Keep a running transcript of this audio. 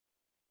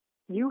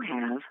You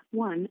have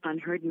one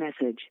unheard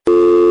message.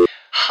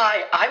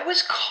 Hi, I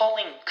was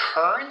calling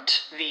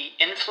Current, the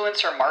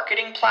influencer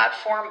marketing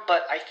platform,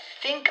 but I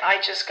think I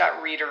just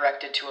got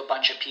redirected to a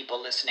bunch of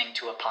people listening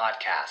to a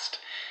podcast.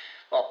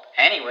 Well,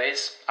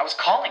 anyways, I was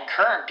calling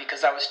Current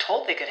because I was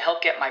told they could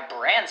help get my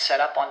brand set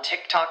up on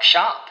TikTok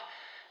Shop,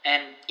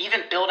 and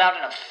even build out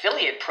an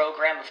affiliate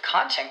program of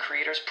content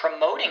creators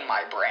promoting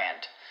my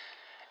brand,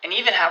 and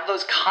even have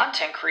those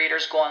content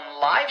creators go on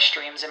live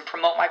streams and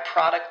promote my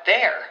product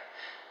there.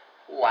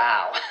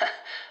 Wow,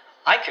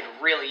 I could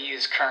really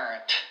use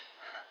Current.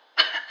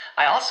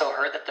 I also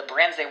heard that the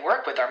brands they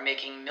work with are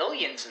making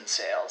millions in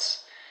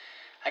sales.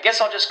 I guess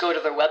I'll just go to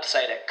their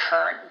website at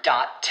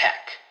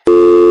current.tech.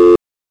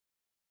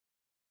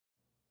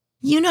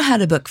 You know how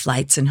to book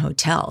flights and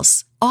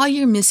hotels. All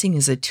you're missing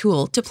is a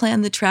tool to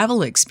plan the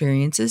travel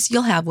experiences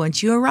you'll have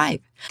once you arrive.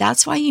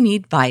 That's why you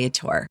need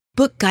Viator.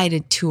 Book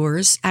guided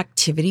tours,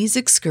 activities,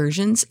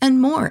 excursions,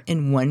 and more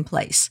in one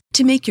place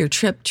to make your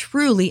trip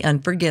truly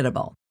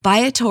unforgettable.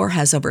 Viator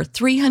has over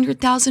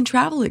 300,000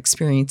 travel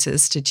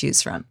experiences to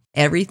choose from.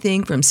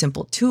 Everything from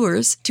simple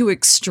tours to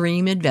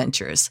extreme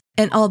adventures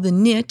and all the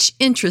niche,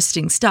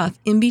 interesting stuff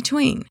in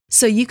between.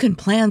 So you can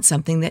plan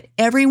something that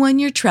everyone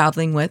you're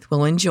traveling with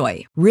will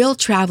enjoy. Real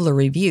traveler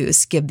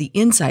reviews give the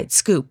inside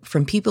scoop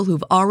from people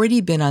who've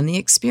already been on the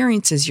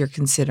experiences you're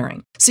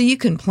considering. So you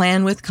can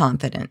plan with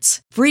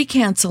confidence. Free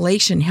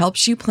cancellation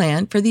helps you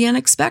plan for the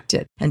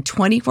unexpected. And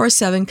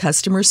 24/7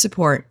 customer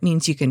support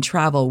means you can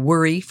travel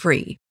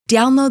worry-free.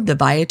 Download the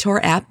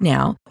Viator app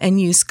now and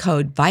use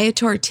code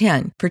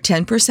Viator10 for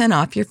 10%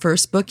 off your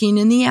first booking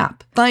in the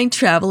app. Find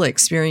travel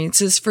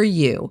experiences for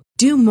you.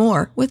 Do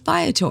more with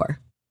Viator.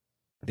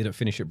 Didn't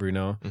finish at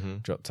Brunel,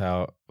 dropped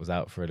out, was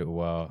out for a little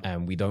while,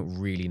 and we don't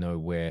really know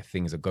where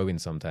things are going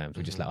sometimes.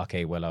 We're just like,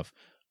 okay, well,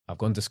 I've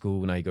gone to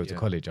school, now you go to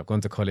college. I've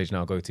gone to college,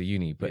 now I'll go to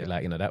uni. But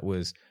that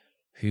was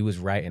who was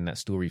writing that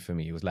story for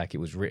me. It was like it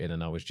was written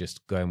and I was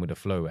just going with the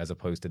flow as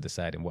opposed to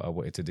deciding what I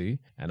wanted to do.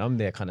 And I'm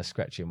there kind of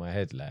scratching my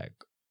head like,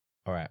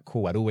 all right,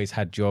 cool. I'd always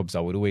had jobs.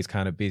 I was always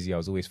kind of busy. I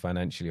was always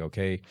financially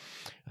okay.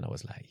 And I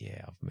was like, yeah,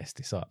 I've messed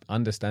this up.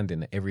 Understanding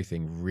that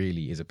everything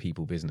really is a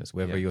people business,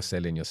 whether you're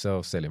selling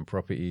yourself, selling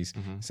properties,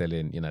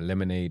 selling,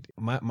 lemonade.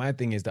 My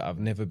thing is that I've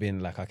never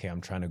been like, okay,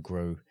 I'm trying to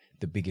grow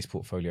the biggest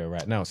portfolio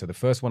right now. So the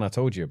first one I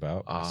told you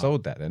about, I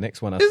sold that. The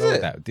next one I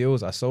sold that.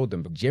 Deals, I sold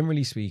them. But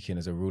generally speaking,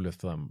 as a rule of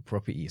thumb,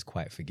 property is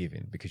quite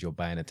forgiving because you're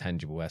buying a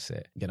tangible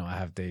asset. I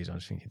have days I'm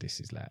just thinking, this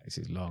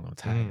is long. I'm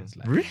tired.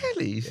 Like,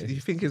 really? Do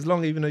you think it's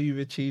long even though you've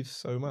achieved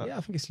so much? Yeah,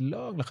 I think it's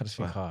long. Like I just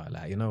think,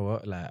 you know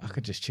what? Like I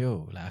could just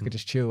chill. Like I could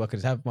just chill. I could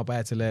just have my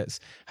buy-to-lets,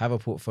 have a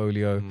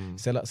portfolio,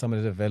 sell out some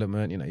of the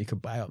development. You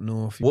could buy up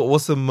north.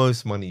 What's the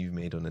most money you've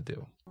made on a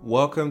deal?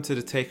 Welcome to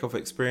the Takeoff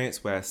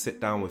Experience, where I sit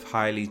down with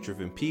highly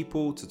driven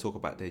people to talk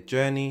about their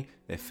journey,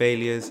 their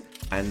failures,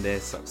 and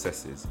their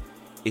successes.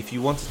 If you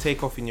want to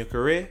take off in your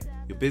career,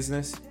 your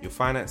business, your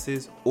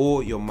finances,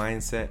 or your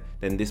mindset,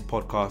 then this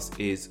podcast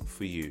is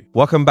for you.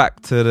 Welcome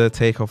back to the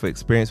Takeoff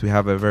Experience. We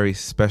have a very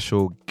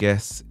special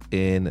guest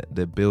in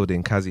the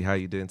building. Kazi, how are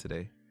you doing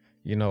today?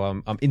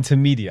 I'm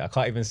intermediate. I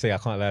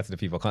can't lie to the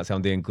people. I can't say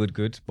I'm doing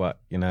good, but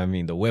you know what I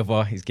mean? The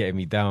weather is getting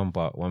me down,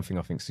 but one thing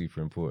I think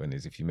super important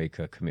is if you make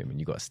a commitment,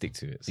 you got to stick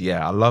to it. So,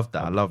 yeah, I love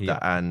that.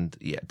 And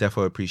yeah,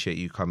 definitely appreciate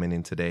you coming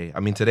in today. I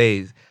mean,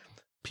 today,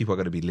 people are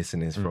going to be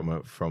listening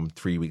from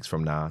 3 weeks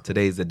from now.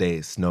 Today's the day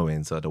it's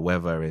snowing, so the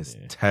weather is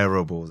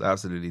terrible. It's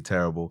absolutely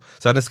terrible.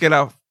 So on a scale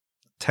of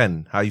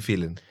 10, how are you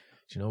feeling?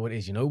 Do you know what it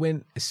is?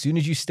 When as soon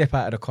as you step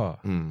out of the car,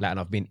 and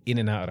I've been in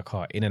and out of the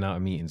car, in and out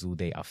of meetings all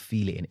day, I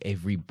feel it in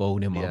every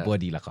bone in my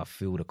body. Like I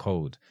feel the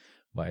cold,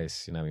 but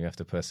it's you have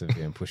to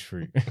persevere and push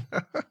through.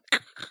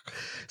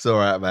 It's all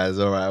right, man. It's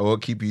all right. I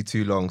won't keep you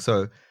too long.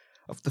 So,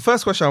 the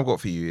first question I've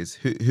got for you is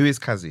who is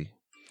Kazi?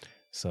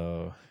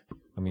 So,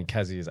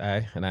 Kazi is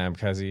I, and I am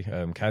Kazi.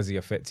 Kazi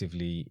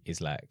effectively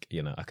is like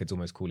I could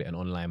almost call it an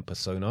online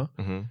persona.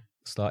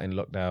 Starting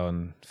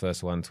lockdown,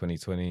 first one,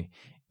 2020.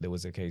 There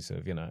was a case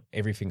of,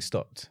 everything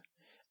stopped.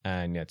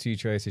 And two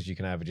choices. You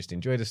can either just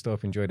enjoy the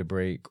stop, enjoy the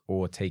break,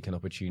 or take an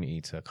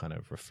opportunity to kind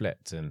of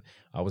reflect. And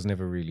I was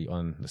never really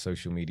on the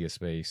social media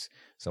space.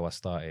 So I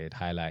started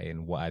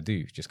highlighting what I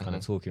do, just kind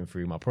of talking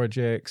through my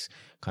projects,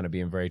 kind of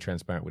being very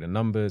transparent with the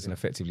numbers. And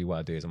effectively what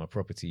I do is I'm a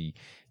property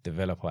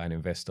developer and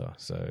investor.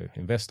 So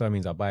investor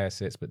means I buy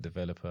assets, but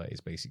developer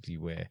is basically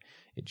where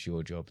it's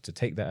your job to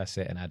take that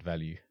asset and add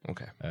value.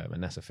 Okay.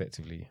 And that's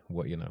effectively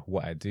what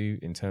I do.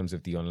 In terms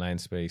of the online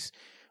space,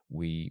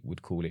 we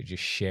would call it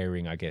just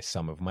sharing, I guess,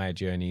 some of my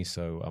journey.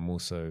 So I'm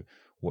also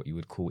what you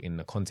would call in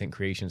the content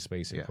creation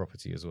space in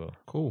property as well.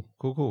 Cool.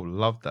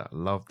 Love that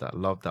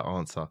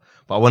answer.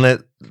 But I want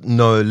to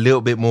know a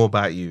little bit more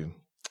about you.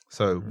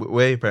 So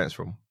where are your parents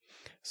from?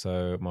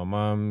 So my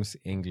mum's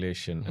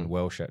English and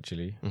Welsh,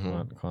 actually.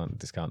 Can't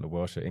discount the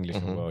Welsh. English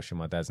and Welsh, and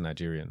my dad's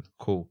Nigerian.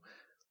 Cool.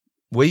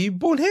 Were you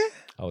born here?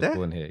 I was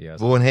born here, yeah.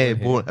 Born here.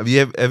 Have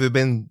you ever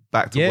been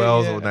back to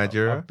Wales or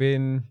Nigeria? I've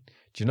been...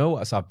 Do you know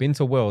what? So I've been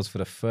to Wales for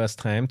the first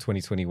time,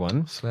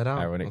 2021. Sled out.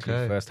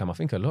 Ironically, first time. I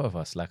think a lot of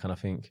us, and I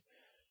think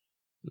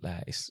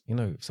like, it's, you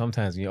know,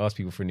 sometimes when you ask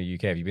people from the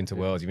UK, have you been to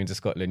Wales, you've been to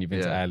Scotland, you've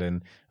been to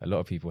Ireland, a lot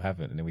of people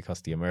haven't, and then we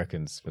cuss the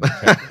Americans for the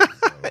travel.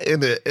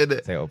 In it.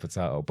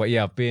 Potato. But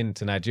yeah, I've been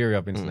to Nigeria.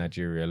 I've been to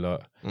Nigeria a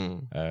lot.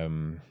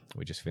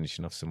 We're just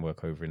finishing off some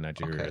work over in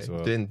Nigeria as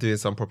well. Doing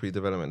some property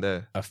development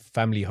there. A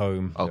family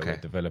home that Okay. we're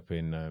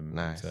developing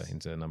Nice.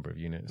 into a number of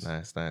units.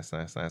 Nice.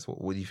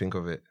 What do you think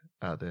of it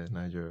out there,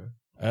 Nigeria?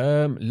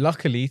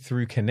 Luckily,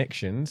 through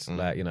connections,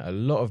 like, you know, a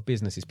lot of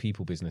business is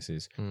people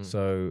businesses.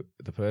 So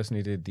the person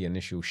who did the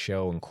initial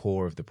shell and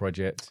core of the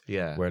project,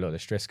 where a lot of the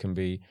stress can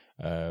be,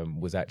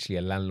 was actually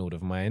a landlord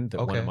of mine.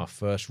 That one of my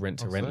first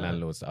rent-to-rent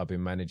landlords that I've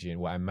been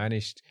managing.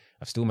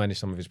 I've still managed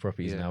some of his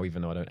properties now,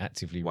 even though I don't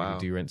actively really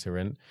do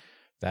rent-to-rent.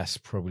 That's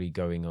probably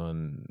going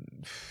on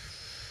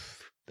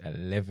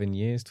 11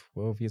 years,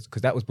 12 years,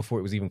 because that was before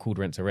it was even called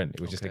rent-to-rent.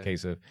 It was just a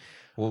case of...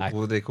 What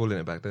were they calling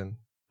it back then?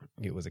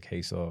 It was a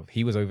case of,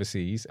 he was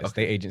overseas,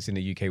 estate agents in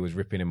the UK was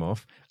ripping him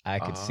off. I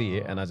could see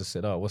it, and I just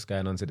said, oh, what's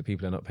going on? So the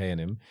people are not paying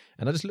him.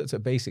 And I just looked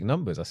at basic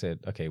numbers. I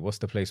said, okay, what's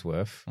the place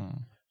worth?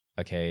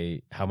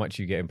 Okay, how much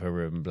you getting per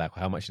room? Like,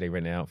 how much are they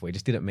renting out for? It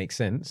just didn't make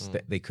sense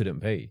that they couldn't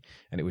pay.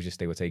 And it was just,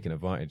 they were taking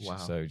advantage.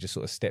 So just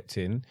sort of stepped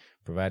in,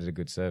 provided a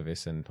good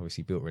service, and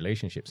obviously built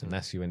relationships. And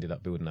that's who ended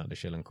up building out the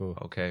Shell and Core.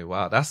 Okay,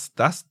 wow.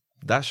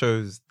 That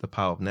shows the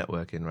power of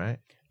networking, right?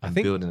 I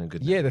think building a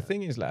good network. The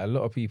thing is, like, a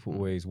lot of people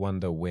always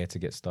wonder where to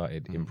get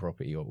started in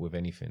property or with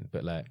anything.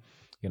 But like,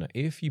 you know,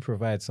 if you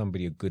provide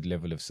somebody a good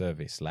level of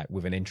service, like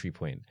with an entry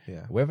point,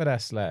 whether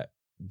that's like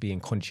being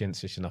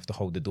conscientious enough to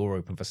hold the door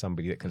open for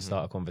somebody that can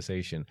start a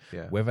conversation,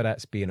 whether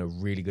that's being a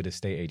really good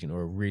estate agent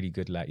or a really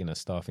good, like, you know,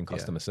 staff in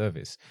customer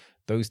service,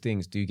 those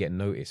things do get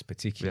noticed,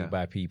 particularly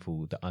by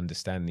people that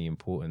understand the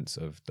importance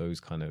of those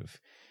kind of,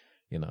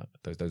 you know,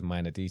 those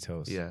minor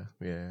details. Yeah.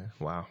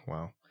 Wow.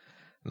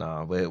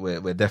 No,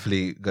 we're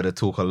definitely going to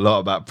talk a lot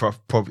about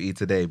property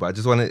today, but I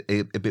just wanted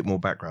a bit more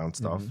background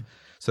stuff.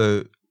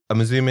 So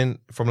I'm assuming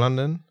from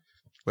London?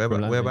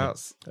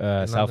 Whereabouts?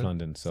 South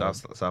London. So.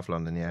 South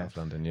London, yeah. South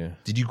London, yeah.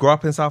 Did you grow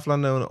up in South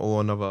London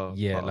or another?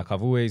 Yeah, part? like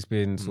I've always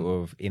been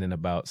sort of in and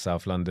about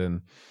South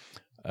London.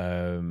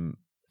 And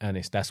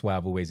that's why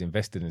I've always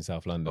invested in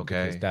South London.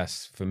 Okay. Because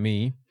that's, for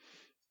me,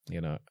 you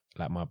know,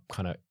 like my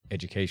kind of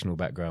educational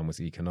background was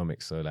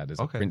economics. So like there's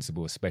a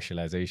principle of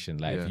specialization.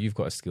 Like if you've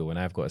got a skill and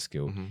I've got a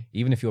skill,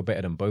 even if you're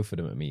better than both of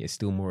them at me, it's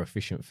still more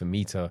efficient for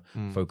me to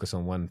focus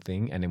on one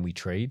thing and then we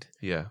trade.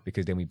 Yeah.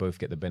 Because then we both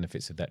get the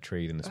benefits of that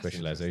trade and the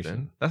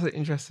specialization. That's an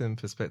interesting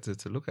perspective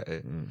to look at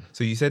it.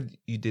 So you said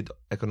you did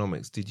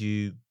economics. Did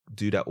you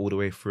do that all the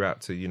way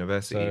throughout to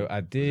university? So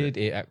I did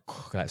it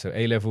at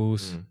A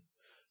levels.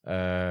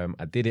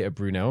 I did it at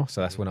Brunel, so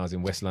that's when I was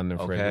in West London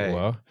for a little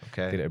while.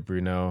 Did it at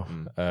Brunel.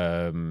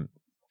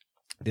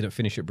 Didn't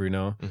finish at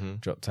Brunel.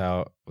 Dropped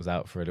out. Was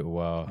out for a little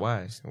while.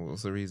 Why? What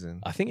was the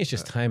reason? I think it's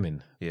just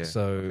timing. Yeah.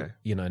 So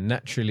you know,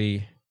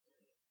 naturally,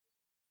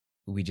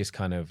 we just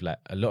kind of like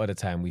a lot of the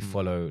time we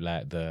follow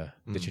like the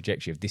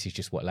trajectory of this is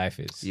just what life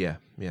is. Yeah.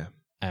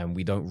 And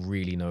we don't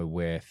really know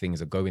where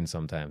things are going.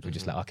 Sometimes we're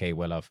just like, okay,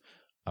 well,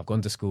 I've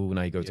gone to school,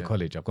 now you go to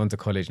college. I've gone to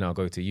college, now I'll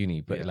go to uni.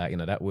 But like, you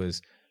know, that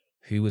was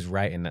who was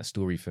writing that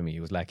story for me.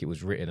 It was like it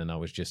was written and I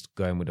was just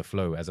going with the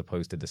flow as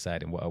opposed to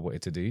deciding what I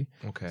wanted to do.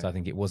 So I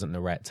think it wasn't the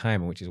right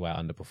time, which is why I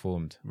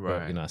underperformed.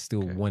 But, you know, I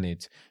still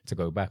wanted to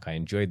go back. I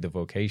enjoyed the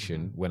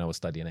vocation when I was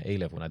studying at A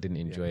level, and I didn't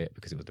enjoy it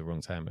because it was the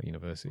wrong time at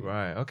university.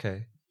 Right.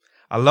 Okay.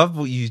 I love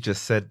what you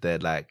just said there.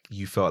 Like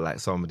you felt like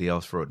somebody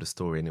else wrote the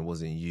story and it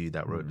wasn't you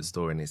that wrote the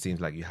story. And it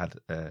seems like you had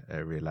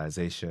a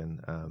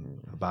realization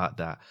about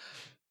that.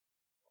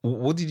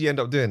 What did you end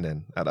up doing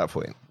then at that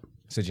point?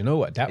 So do you know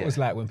what? That was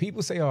like when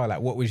people say, oh,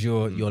 like what was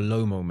your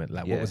low moment?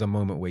 Like what was a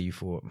moment where you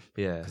thought,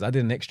 because I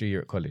did an extra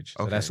year at college.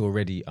 So that's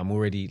already, I'm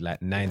already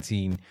like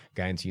 19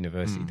 going to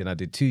university. Then I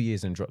did 2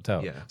 years and dropped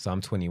out. So I'm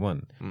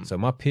 21. So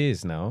my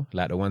peers now,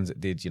 like the ones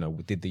that did, you know,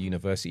 did the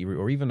university route,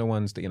 or even the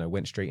ones that, you know,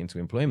 went straight into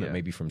employment,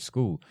 maybe from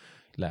school,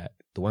 like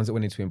the ones that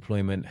went into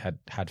employment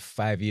had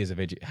 5 years of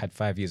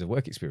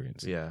work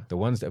experience. The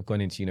ones that have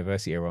gone into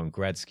university are on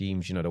grad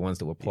schemes, you know, the ones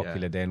that were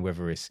popular then,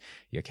 whether it's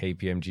your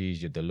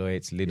KPMGs, your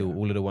Deloittes, Lidl,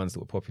 all of the ones that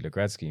were popular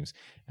grad schemes.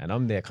 And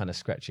I'm there kind of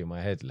scratching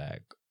my head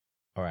like,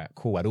 all right,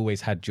 cool. I'd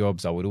always had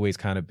jobs. I was always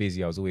kind of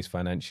busy. I was always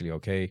financially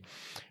okay.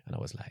 And I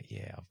was like,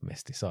 yeah, I've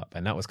messed this up.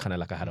 And that was kind of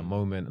like I had a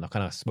moment and I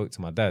kind of spoke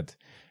to my dad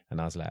and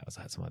I was like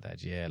to my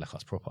dad, like I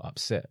was proper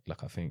upset.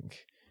 Like I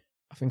think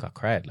I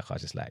cried. Like I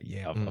was just like,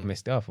 I've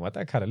messed it up. And my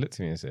dad kind of looked at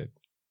me and said,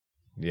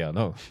 yeah, I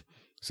know.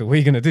 So what are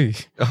you going to do?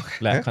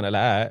 Like kind of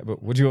like, all right,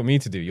 but what do you want me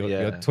to do?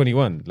 You're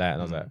 21. Like,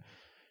 and I was like,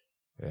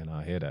 yeah, no,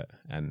 I hear that.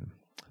 And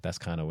that's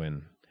kind of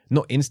when,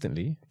 not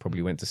instantly,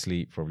 probably went to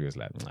sleep, probably was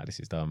like, nah, this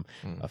is dumb.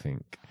 I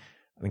think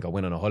I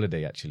went on a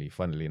holiday actually,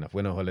 funnily enough.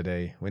 Went on a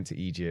holiday, went to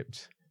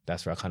Egypt.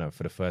 That's where I kind of,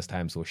 for the first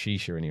time, saw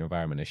shisha in the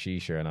environment of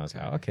shisha. And I was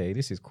like, okay,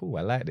 this is cool.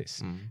 I like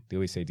this. They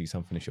always say do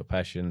something that's your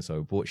passion. So I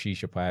bought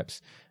shisha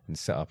pipes and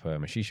set up a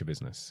shisha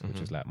business, which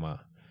was like my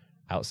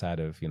outside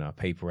of, you know, a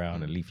paper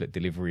round and leaflet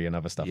delivery and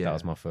other stuff. Yeah. That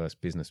was my first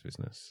business.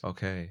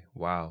 Okay.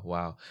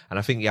 Wow. And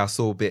I think I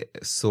saw a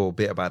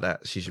bit about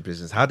that shisha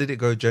business. How did it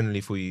go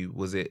generally for you?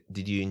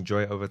 Did you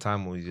enjoy it over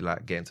time, or was you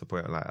like getting to a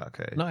point of like,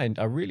 okay? No,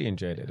 I really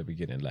enjoyed it at the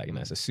beginning. Like, you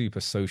know, it's a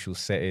super social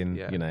setting.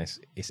 Yeah. You know,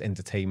 it's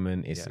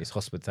entertainment, it's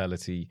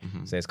hospitality.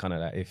 So it's kind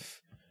of like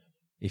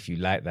if you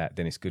like that,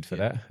 then it's good for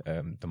that.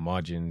 The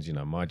margins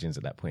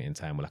at that point in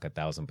time were like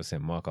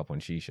 1,000% markup on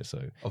shisha. So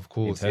Of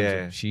course, in terms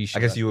yeah. of shisha, I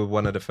guess you were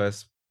one of the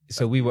first.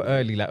 so we were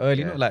early, not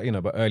like, you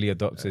know, but early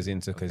adopters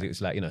into, because okay. it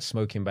was like, you know,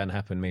 smoking ban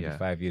happened maybe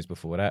 5 years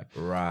before that.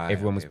 Right.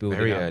 Everyone was okay. building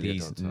Very out early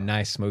these adopter.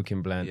 nice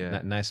smoking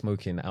nice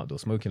smoking outdoor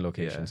smoking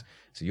locations.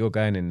 So you're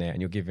going in there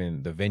and you're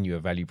giving the venue a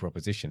value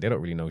proposition. They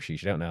don't really know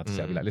shisha. They don't know how to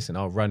say. I'll be like, listen,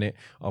 I'll run it,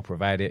 I'll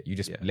provide it. You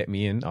just let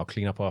me in, I'll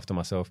clean up after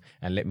myself,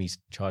 and let me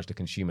charge the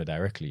consumer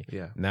directly.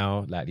 Yeah.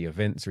 Now, like the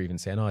events are even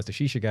saying, oh, is the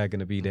shisha guy going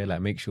to be there?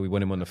 Like, make sure we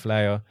want him on the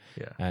flyer.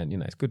 Yeah. And, you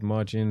know, it's good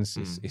margins.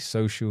 It's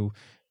social.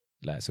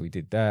 Like, so we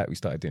did that. We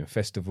started doing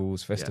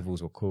festivals.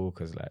 Festivals were cool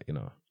because, like, you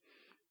know,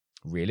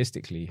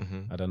 realistically,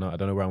 I don't know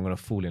where I'm going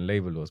to fall in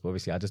labor laws, but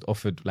obviously I just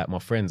offered, like, my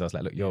friends, I was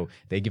like, look, yo,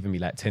 they're giving me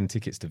like 10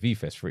 tickets to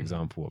V-Fest, for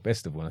example, or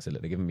Festival. And I said,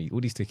 look, they're giving me all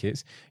these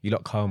tickets. You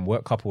lot come,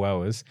 work a couple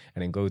hours,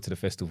 and then go to the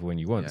festival when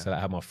you want. So I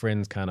had my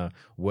friends kind of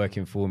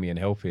working for me and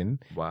helping.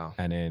 Wow.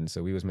 And then,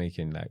 so we was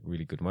making like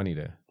really good money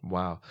there.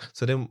 Wow.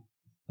 So then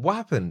what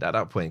happened at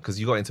that point? Because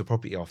you got into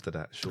property after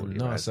that, surely.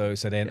 No, right? so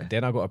then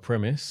I got a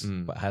premise,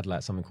 but I had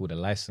like something called a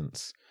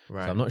license.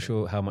 Right. So I'm not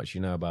sure how much you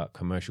know about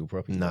commercial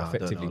property. No, but I don't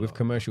effectively, know. with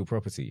commercial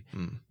property,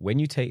 when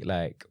you take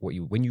like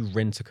when you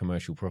rent a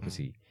commercial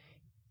property,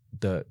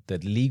 the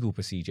legal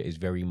procedure is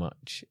very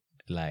much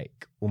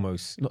like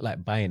almost not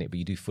like buying it, but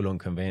you do full on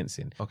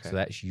conveyancing. Okay. So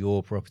that's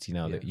your property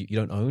now that you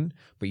don't own,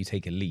 but you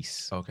take a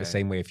lease. Okay. The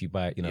same way if you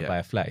buy buy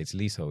a flat, it's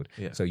leasehold.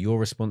 Yeah. So you're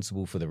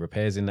responsible for the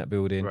repairs in that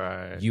building.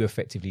 Right. You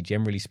effectively,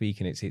 generally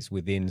speaking, it's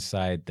within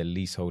inside the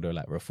leaseholder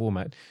like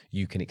reformat.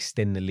 You can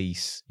extend the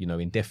lease, you know,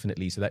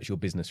 indefinitely. So that's your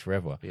business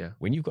forever. Yeah.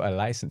 When you've got a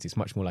license, it's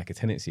much more like a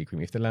tenancy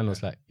agreement. If the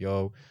landlord's like,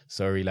 yo,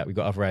 sorry, like we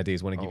got other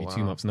ideas, want to give you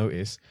 2 months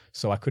notice.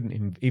 So I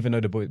couldn't, even though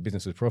the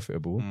business was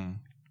profitable,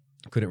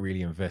 couldn't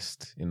really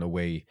invest in the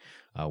way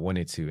I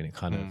wanted to. And it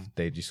kind of,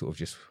 they just sort of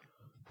just...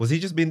 Was he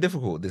just being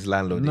difficult, this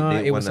landlord? No,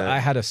 He it was. wanna- I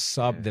had a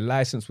sub. The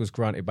license was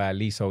granted by a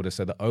leaseholder,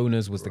 so the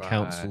owners was the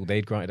council.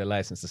 They'd granted a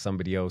license to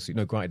somebody else. You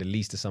know, granted a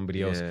lease to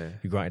somebody else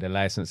who granted a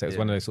license. So it was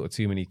one of those sort of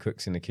too many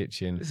cooks in the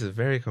kitchen. This is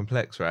very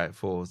complex, right?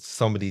 For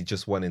somebody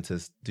just wanting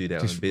to do their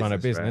own Just business. run a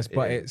business, right?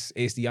 but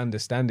Yeah. it's the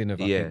understanding of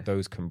I think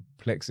those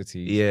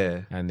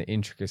complexities and the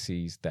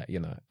intricacies that, you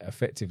know,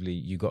 effectively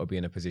you got to be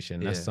in a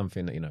position. That's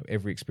something that, you know,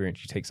 every experience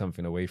you take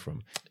something away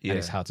from, and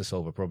it's how to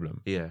solve a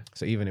problem. Yeah.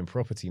 So even in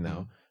property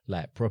now,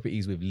 like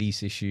properties with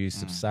lease issues,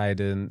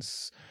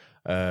 subsidence,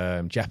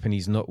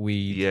 Japanese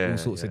knotweed, all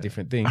sorts of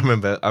different things. I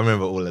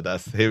remember all of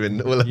that.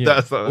 Hearing all of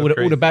that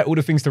stuff. all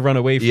the things to run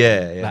away from.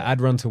 Yeah. Like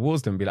I'd run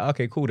towards them, be like,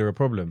 okay, cool, they're a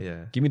problem.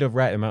 Yeah. Give me the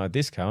right amount of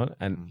discount,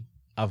 and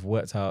I've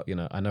worked out, you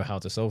know, I know how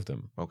to solve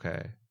them.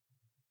 Okay.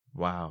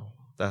 Wow.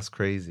 That's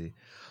crazy.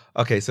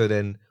 Okay, so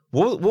then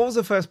what was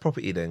the first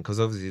property then? Because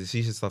obviously the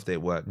shisha stuff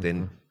didn't work.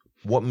 Then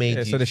what made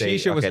you so the say,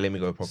 shisha okay, was, let me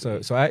go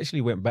property? So I actually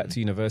went back to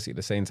university at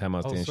the same time I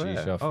was doing swear?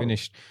 shisha. I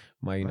finished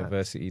my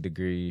university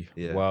degree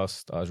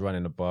whilst I was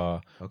running a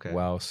bar,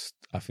 whilst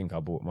I think I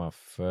bought my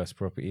first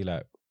property,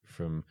 like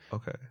from,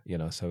 you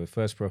know, so the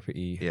first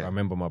property, I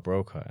remember my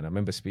broker, and I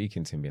remember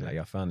speaking to him, being like,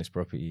 I found this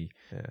property.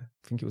 I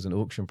think it was an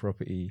auction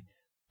property.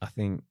 I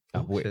think I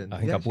bought it.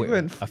 I bought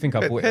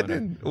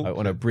it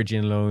on a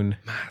bridging loan.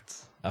 Mad.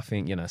 I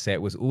think, you know, say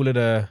it was all of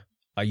the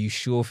 "are you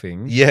sure"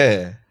 things.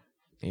 Yeah.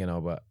 You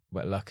know,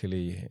 but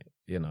luckily,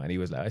 you know, and he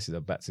was like, this is a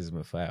baptism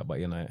of fire.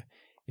 But, you know,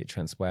 it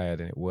transpired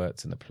and it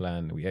worked, and the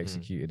plan, we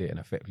executed it, and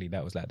effectively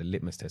that was like the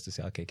litmus test to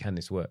say, okay, can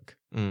this work?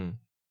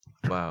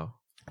 Wow.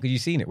 Because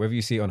you've seen it, whether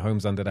you see it on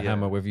Homes Under the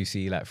Hammer, whether you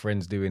see like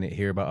friends doing it,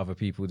 hear about other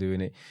people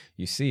doing it,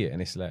 you see it,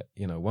 and it's like,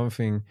 you know, one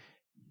thing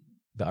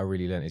that I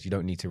really learned is you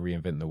don't need to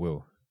reinvent the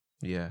wheel.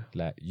 Yeah.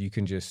 Like you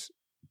can just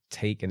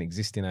take an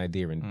existing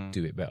idea and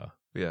do it better.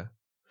 Yeah.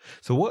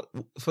 So what,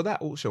 for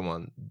that auction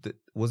one,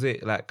 was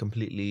it like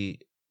completely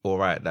all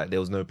right? Like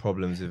there was no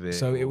problems with it?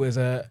 So it was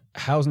a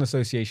housing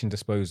association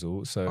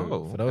disposal.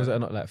 So for those that are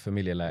not like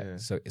familiar, like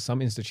so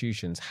some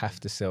institutions have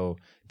to sell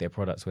their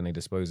products when they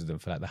dispose of them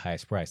for like the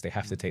highest price. They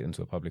have to take them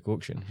to a public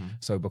auction.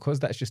 So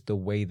because that's just the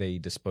way they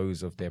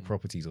dispose of their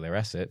properties or their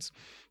assets,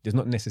 there's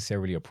not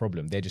necessarily a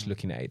problem. They're just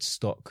looking at its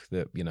stock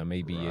that, you know,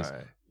 maybe is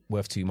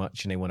worth too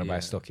much and they want to buy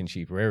stock in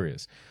cheaper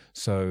areas.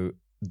 So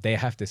they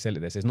have to sell it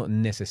there. So it's not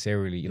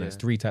necessarily, you know, there's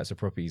 3 types of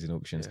properties in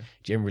auctions.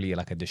 Generally,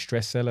 like a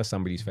distressed seller,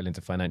 somebody who's fell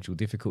into financial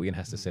difficulty and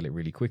has to sell it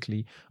really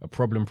quickly. A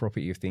problem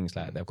property of things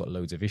like they've got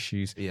loads of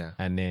issues.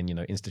 And then, you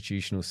know,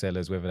 institutional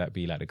sellers, whether that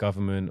be like the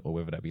government or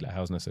whether that be like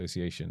housing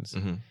associations.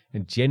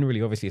 And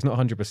generally, obviously, it's not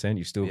 100%.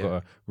 You've still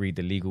got to read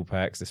the legal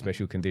packs, the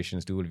special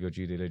conditions, do all of your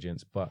due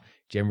diligence. But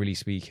generally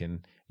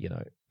speaking, you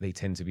know, they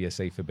tend to be a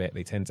safer bet.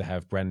 They tend to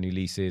have brand new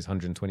leases,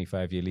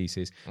 125-year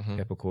leases,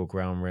 peppercorn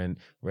ground rent,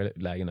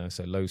 like, you know,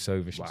 so low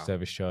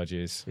service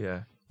charges.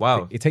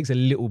 Wow. It takes a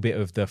little bit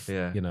of the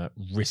Yeah.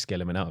 risk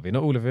element out of it.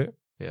 Not all of it.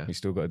 Yeah. You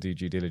still got to do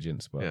due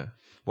diligence. But Yeah.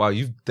 Wow,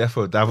 you've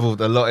definitely dabbled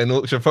a lot in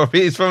auction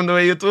properties from the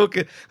way you're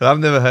talking. I've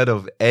never heard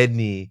of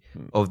any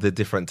of the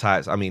different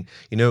types. I mean,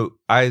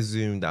 I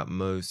assume that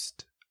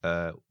most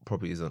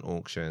properties on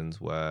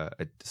auctions were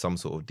some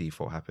sort of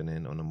default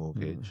happening on a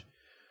mortgage.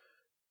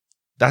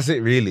 That's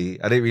it,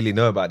 really. I didn't really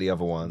know about the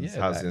other ones,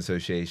 housing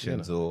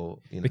associations or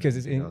because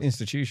it's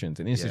institutions,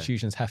 and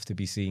institutions have to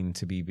be seen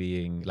to be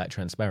being like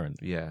transparent.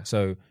 Yeah.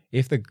 So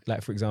if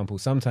for example,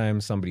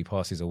 sometimes somebody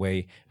passes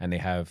away and they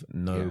have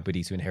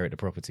nobody to inherit the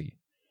property.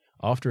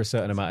 After a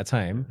certain amount of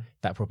time,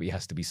 that property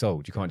has to be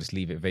sold. You can't just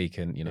leave it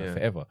vacant,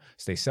 forever.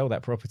 So they sell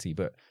that property,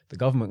 but the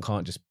government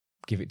can't just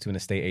give it to an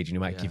estate agent who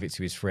might give it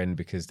to his friend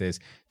because there's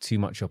too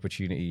much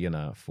opportunity,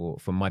 for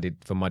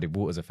muddied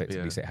waters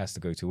effectively. So it has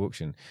to go to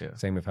auction. Yeah.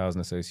 Same with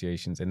housing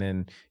associations. And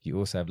then you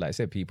also have, like I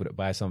said, people that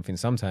buy something.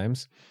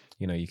 Sometimes,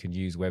 you can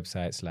use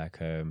websites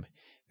like I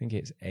think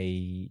it's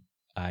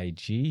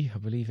AIG, I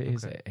believe it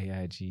is.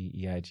 AIG,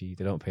 EIG.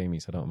 They don't pay me,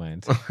 so I don't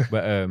mind.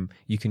 But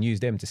you can use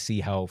them to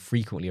see how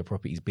frequently a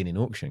property's been in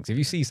auction. Because if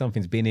you see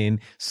something's been in,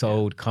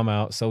 sold, come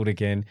out, sold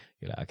again,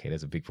 you're like, okay,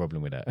 there's a big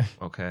problem with that.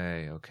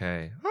 Okay.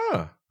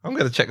 I'm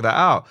going to check that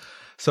out.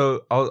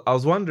 So I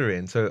was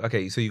wondering, so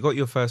you got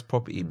your first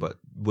property, but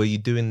were you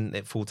doing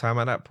it full time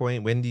at that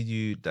point? When did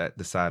you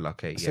decide,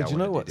 okay, so do you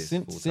know what?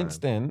 Since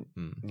then,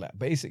 like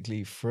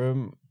basically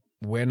from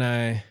when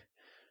I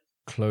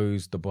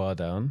closed the bar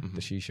down,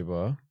 the shisha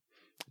bar,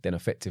 then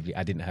effectively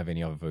I didn't have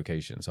any other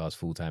vocation. So I was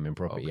full time in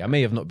property. Okay. I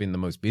may have not been the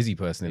most busy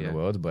person in the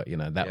world, but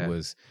that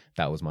was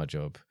my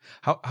job.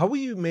 How were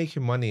you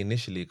making money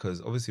initially? Because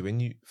obviously when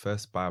you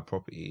first buy a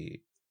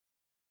property,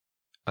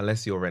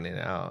 unless you're renting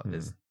it out,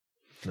 there's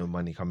no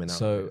money coming out.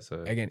 So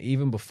again,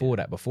 even before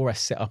that, before I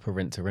set up a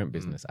rent to rent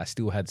business, I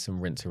still had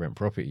some rent to rent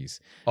properties.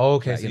 Oh,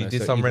 okay. So you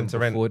did some rent to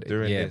rent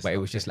during this. This. But it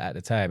was just like at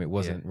the time, it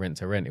wasn't rent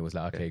to rent. It was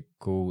like, okay,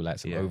 cool, like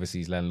some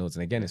overseas landlords.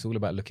 And again, it's all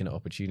about looking at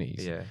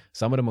opportunities. Yeah.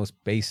 Some of the most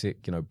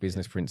basic,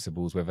 business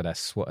principles, whether that's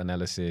SWOT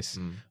analysis,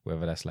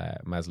 whether that's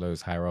like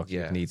Maslow's hierarchy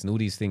of needs, and all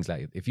these things,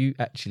 like if you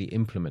actually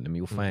implement them,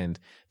 you'll find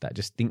that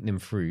just think them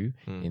through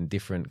in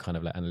different kind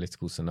of like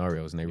analytical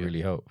scenarios, and they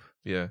really help.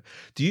 Yeah.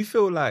 Do you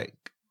feel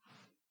like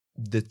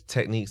the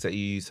techniques that you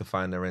use to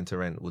find a rent to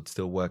rent would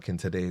still work in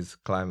today's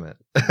climate?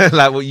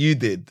 Like what you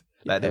did,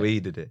 like the way you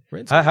did it.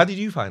 How did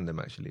you find them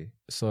actually?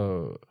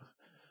 So,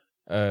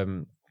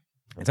 in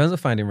terms of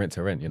finding rent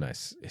to rent,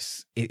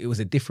 it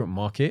was a different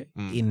market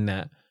in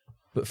that,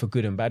 but for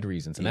good and bad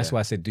reasons. And that's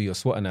why I said do your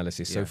SWOT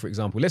analysis. So for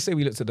example, let's say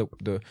we looked at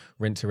the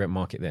rent to rent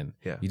market then.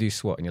 Yeah. You do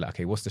SWOT and you're like,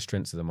 okay, what's the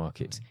strengths of the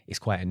market? It's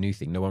quite a new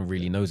thing. No one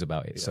really knows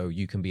about it. So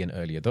you can be an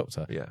early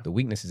adopter. Yeah. The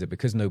weakness is that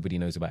because nobody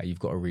knows about it, you've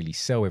got to really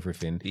sell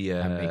everything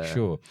and make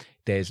sure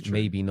there's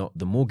maybe not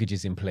the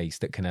mortgages in place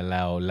that can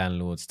allow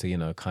landlords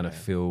to, kind of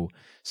feel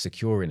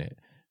secure in it.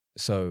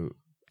 So,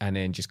 and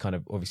then just kind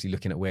of obviously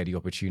looking at where the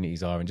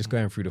opportunities are and just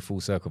going through the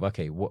full circle of,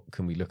 okay, what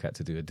can we look at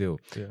to do a deal?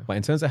 Yeah. But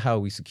in terms of how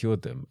we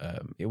secured them,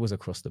 it was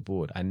across the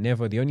board.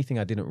 The only thing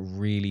I didn't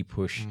really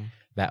push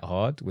that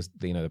hard was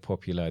the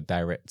popular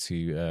direct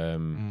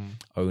to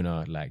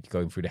owner, like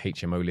going through the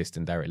HMO list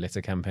and direct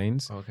letter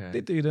campaigns. Okay. They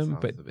do them,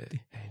 but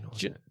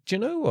do you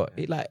know what?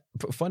 It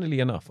funnily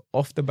enough,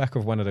 off the back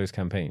of one of those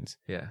campaigns,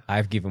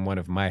 I've given one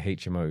of my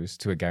HMOs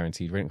to a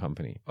guaranteed rent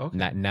company.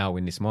 Okay. Now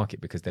in this market,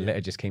 because the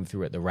letter just came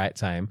through at the right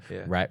time,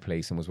 right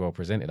place, and was well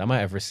presented. I might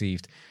have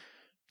received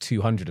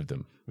 200 of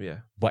them. Yeah.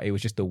 But it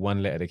was just the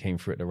one letter that came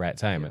through at the right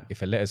time. Yeah.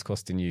 If a letter's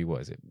costing you,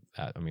 what is it?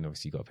 I mean,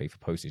 obviously you got to pay for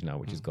postage now,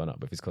 which has gone up.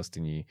 But if it's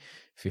costing you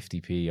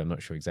 50p, I'm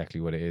not sure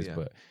exactly what it is,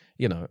 but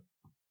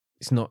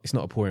it's not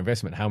a poor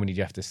investment. How many do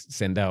you have to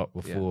send out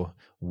before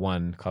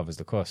one covers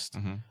the cost?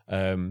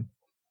 Mm-hmm.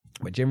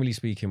 But generally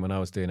speaking, when I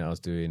was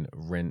doing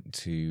rent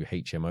to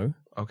HMO.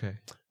 Okay.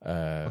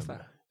 What's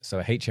that? So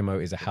a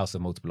HMO is a house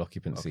of multiple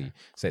occupancy. Okay.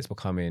 So it's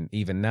becoming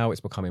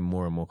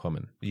more and more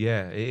common.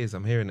 Yeah, it is.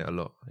 I'm hearing it a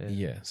lot.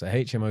 Yeah. So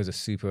HMOs are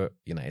super,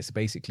 it's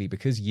basically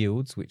because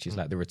yields, which is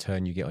like the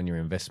return you get on your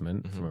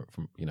investment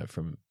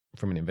from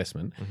an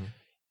investment,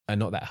 are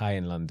not that high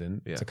in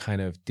London. To kind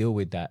of deal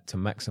with that, to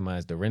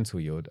maximize the rental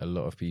yield, a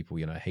lot of people,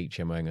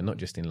 HMOing, and not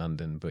just in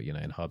London, but,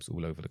 in hubs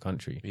all over the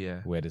country.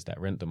 Yeah. Where there's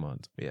that rent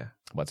demand. Yeah.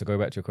 But to go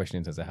back to your question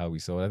in terms of how we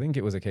sold, I think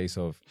it was a case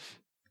of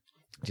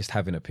just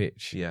having a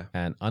pitch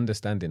and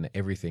understanding that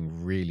everything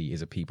really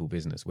is a people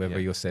business,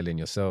 whether you're selling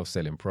yourself,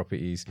 selling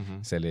properties,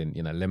 selling,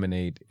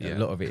 lemonade, a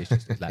lot of it is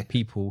just like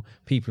people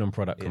and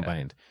product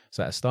combined.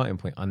 So at a starting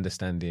point,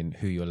 understanding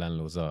who your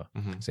landlords are.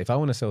 So if I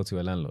want to sell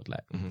to a landlord,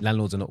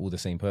 landlords are not all the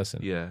same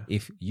person.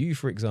 If you,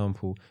 for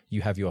example,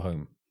 you have your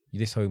home,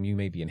 this home you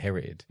maybe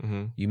inherited,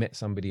 you met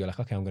somebody, you're like,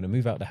 okay, I'm going to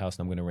move out the house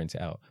and I'm going to rent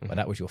it out. But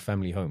that was your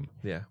family home.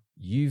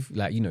 You've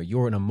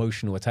you're an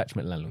emotional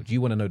attachment landlord. You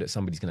want to know that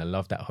somebody's going to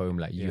love that home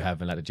like you have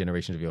and like the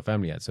generations of your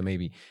family had. So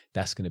maybe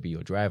that's going to be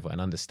your driver,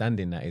 and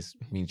understanding that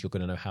means you're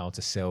going to know how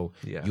to sell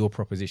your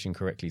proposition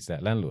correctly to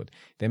that landlord.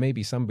 There may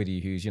be somebody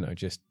who's,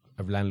 just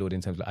a landlord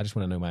in terms of, I just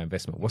want to know my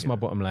investment. What's my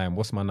bottom line?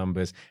 What's my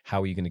numbers?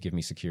 How are you going to give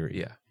me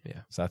security?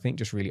 Yeah. So I think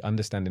just really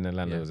understanding the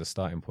landlord as a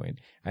starting point,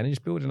 and then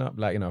just building up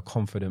like, a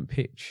confident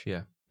pitch.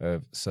 Yeah.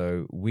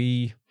 So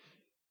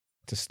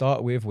to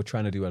start with, we're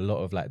trying to do a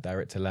lot of like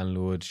direct to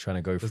landlords, trying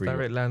to go through.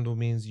 Direct landlord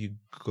means you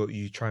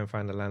try and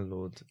find a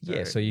landlord.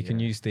 So you can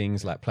use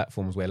things like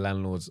platforms where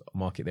landlords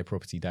market their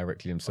property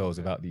directly themselves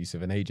without the use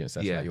of an agent.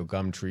 So that's like your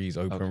Gumtrees,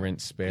 Open Rent,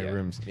 Spare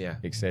Rooms,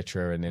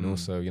 etc. And then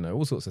also,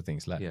 all sorts of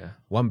things. Like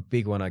one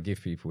big one I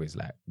give people is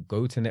like,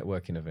 go to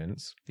networking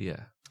events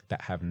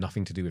that have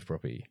nothing to do with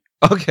property.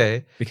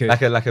 Okay.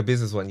 Because like a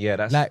business one. Yeah,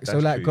 that's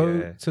true,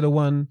 go to the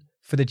one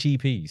for the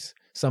GPs.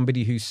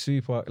 Somebody who's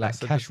super like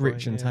cash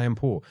rich and time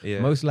poor,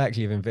 most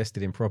likely have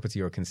invested in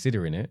property or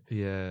considering it,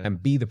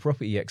 and be the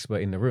property expert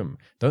in the room.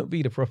 Don't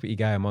be the property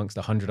guy amongst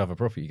 100 other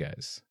property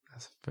guys.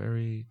 That's a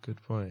very good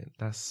point.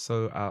 That's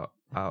so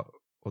out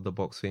of the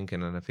box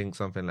thinking, and I think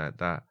something like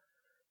that,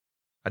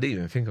 I didn't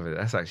even think of it.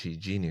 That's actually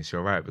genius.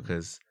 You're right,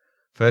 because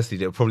firstly,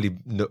 there'll probably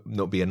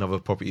not be another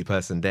property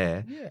person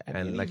there,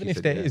 and like even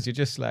if there is, you're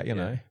just like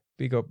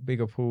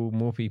bigger pool,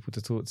 more people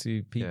to talk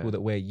to, people that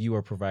where you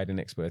are providing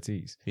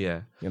expertise.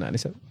 Yeah. And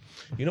it's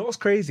you know what's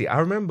crazy? I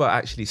remember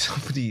actually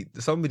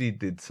somebody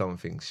did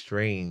something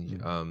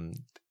strange.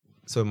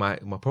 So my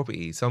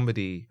property,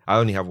 I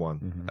only have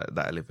one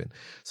that I live in.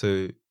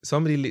 So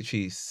somebody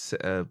literally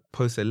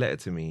posted a letter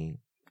to me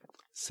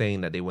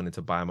saying that they wanted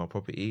to buy my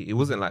property. It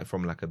wasn't like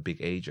from like a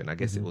big agent. I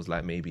guess it was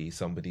like maybe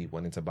somebody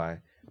wanted to buy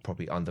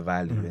property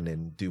undervalued and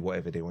then do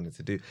whatever they wanted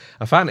to do.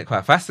 I found it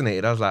quite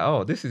fascinating. I was like,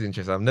 oh, this is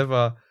interesting. I've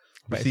never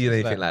seen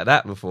anything like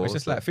that before. It's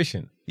just like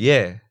fishing.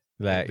 Yeah.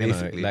 Like,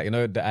 basically.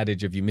 The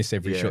adage of you miss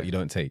every shot you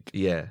don't take.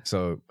 Yeah.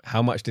 So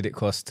how much did it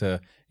cost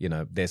to,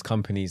 there's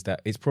companies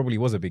that, it probably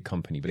was a big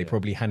company, but they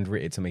probably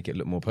handwritten it to make it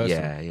look more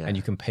personal. Yeah. And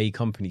you can pay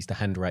companies to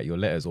handwrite your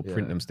letters or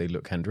print them so they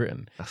look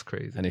handwritten. That's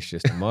crazy. And it's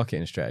just a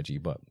marketing strategy.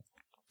 But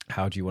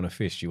how do you want to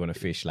fish? Do you want to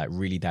fish like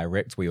really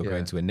direct where you're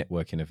going to a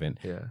networking event?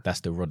 Yeah. That's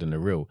the rod and the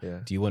reel. Yeah.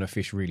 Do you want to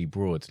fish really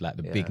broad, like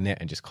the big net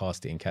and just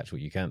cast it and catch what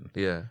you can?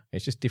 Yeah.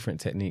 It's just different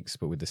techniques,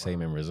 but with the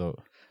same end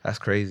result. That's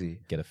crazy.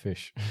 Get a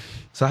fish.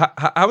 So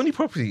how many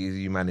properties are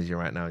you managing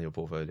right now in your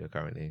portfolio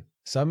currently?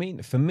 So I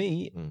mean, for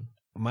me,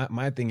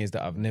 my thing is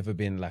that I've never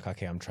been like,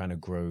 okay, I'm trying to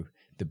grow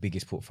the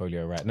biggest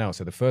portfolio right now.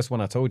 So the first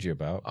one I told you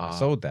about, I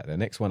sold that. The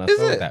next one I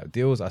sold that.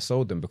 Deals, I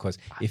sold them because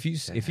if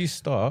you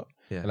start,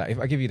 like if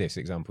I give you this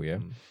example,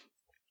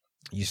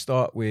 you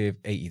start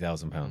with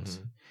 £80,000.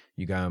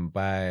 You go and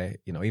buy,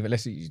 even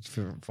let's say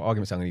for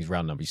argument's sake, I'm going to use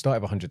round number. You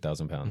start with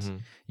 £100,000.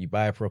 You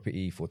buy a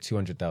property for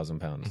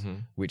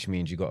 £200,000, which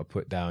means you got to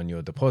put down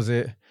your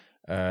deposit.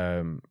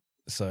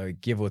 So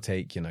give or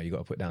take, you got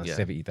to put down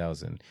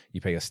 70,000.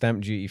 You pay your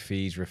stamp duty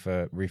fees,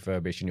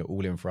 refurbish, and you're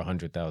all in for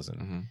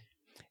 100,000.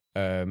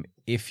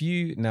 If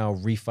you now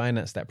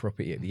refinance that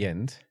property at the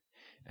end,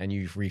 and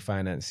you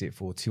refinance it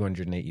for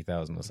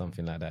 280,000 or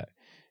something like that,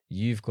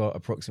 you've got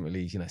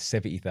approximately,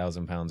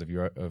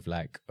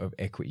 £70,000 of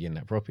equity in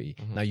that property.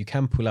 Now you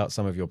can pull out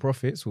some of your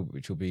profits,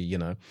 which will be,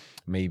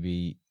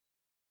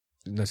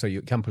 so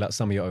you can pull out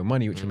some of your own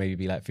money, which will maybe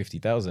be like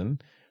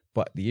 50,000.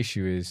 But the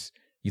issue is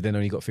you then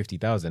only got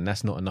 50,000.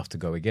 That's not enough to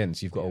go again.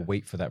 So you've got to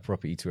wait for that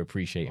property to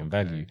appreciate in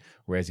value.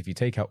 Whereas if you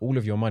take out all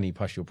of your money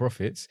plus your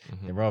profits,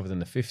 then rather than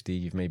the 50,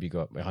 you've maybe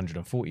got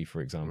 140,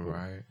 for example.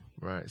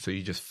 Right. So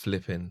you're just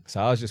flipping. So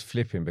I was just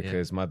flipping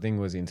because my thing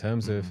was in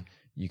terms of,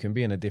 you can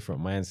be in a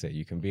different mindset.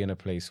 You can be in a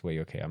place where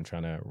you're, okay, I'm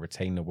trying to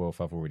retain the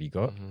wealth I've already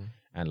got.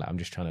 And like, I'm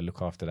just trying to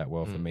look after that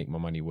wealth and make my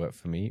money work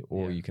for me.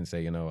 Or you can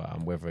say,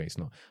 whether it's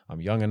not,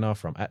 I'm young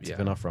enough, or I'm active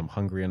enough, or I'm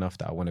hungry enough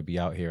that I want to be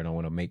out here and I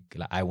want to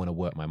I want to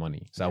work my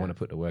money. So I want to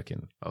put the work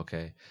in.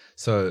 Okay.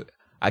 So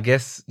I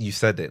guess you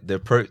said it. The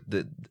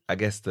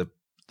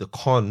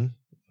con,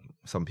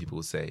 some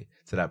people say,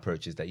 to that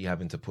approach is that you're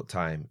having to put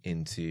time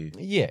into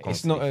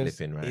it's not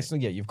flipping, right? It's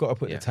not you've got to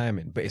put the time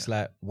in, but it's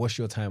like, what's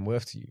your time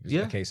worth to you?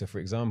 Okay, so for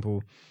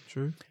example,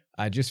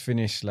 I just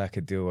finished like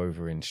a deal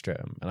over in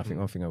Streatham, and I think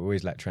one thing I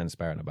always like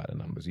transparent about the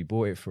numbers. We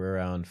bought it for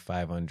around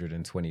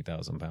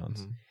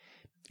 £520,000.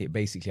 It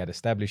basically had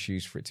established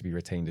use for it to be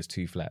retained as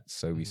 2 flats.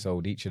 So we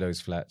sold each of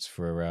those flats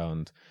for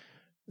around,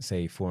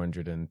 say,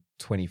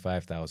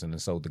 425,000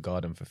 and sold the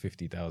garden for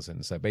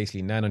 50,000. So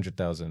basically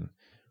 900,000.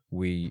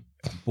 We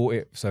bought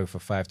it for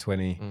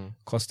 520.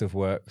 Cost of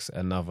works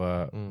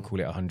another, call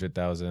it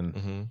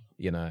 100,000.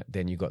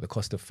 Then you got the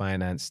cost of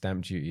finance,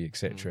 stamp duty,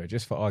 etc.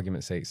 Just for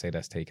argument's sake, say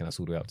that's taken us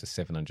all the way up to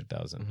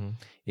 700,000.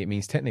 It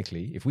means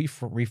technically, if we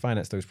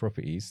refinance those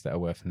properties that are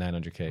worth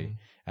 900k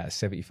at a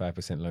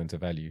 75% loan to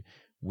value,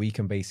 we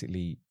can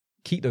basically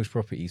keep those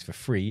properties for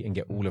free and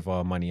get all of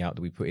our money out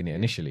that we put in it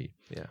initially.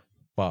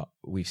 But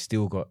we've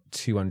still got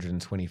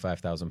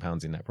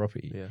 £225,000 in that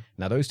property.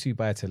 Now, those 2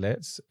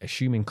 buy-to-lets,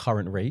 assuming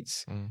current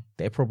rates,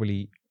 they're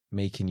probably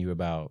making you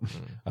about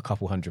a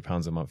couple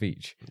 £100 a month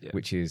each,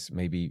 which is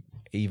maybe,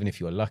 even if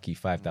you're lucky,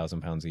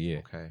 £5,000 a year.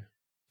 Okay.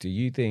 Do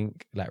you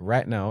think, like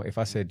right now, if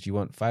I said, do you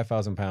want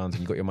 £5,000 and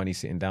you got your money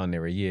sitting down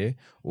there a year,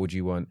 or do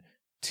you want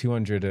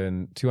 200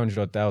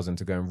 odd thousand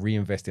to go and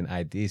reinvest in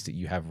ideas that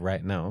you have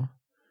right now?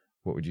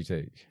 what would you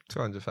take?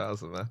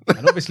 200,000, man.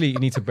 And obviously you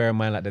need to bear in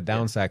mind like the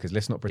downside, because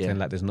let's not pretend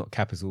like there's not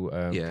capital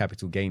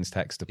gains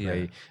tax to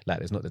pay. Like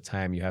there's not the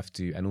time you have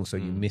to, and also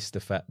you miss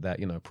the fact that,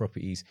 you know,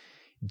 properties,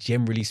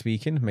 generally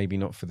speaking, maybe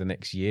not for the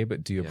next year,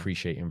 but do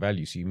appreciate in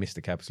value. So you miss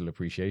the capital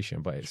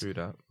appreciation, but it's True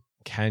that.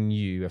 Can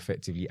you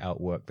effectively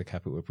outwork the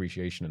capital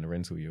appreciation and the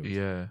rental yield?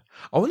 Yeah.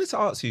 I wanted to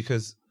ask you,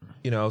 because,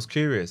 you know, I was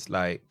curious,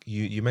 like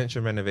you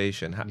mentioned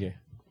renovation.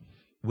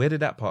 Where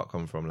did that part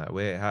come from?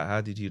 Like,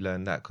 how did you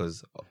learn that?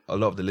 Because a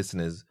lot of the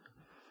listeners,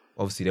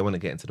 obviously, they want to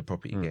get into the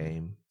property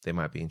game. They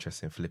might be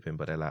interested in flipping,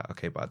 but they're like,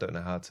 okay, but I don't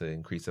know how to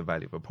increase the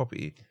value of a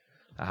property.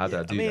 How do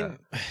I do that?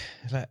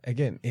 Like,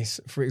 again, it's,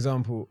 for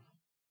example,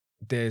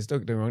 don't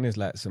get me wrong, there's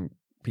like some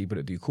people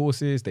that do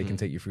courses. They can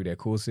take you through their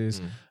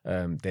courses.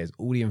 There's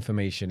all the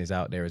information is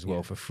out there as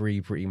well for free,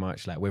 pretty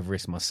much. Like whether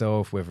it's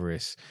myself, whether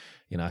it's,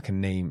 you know, I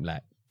can name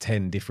like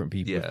 10 different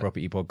people with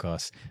property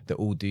podcasts that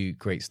all do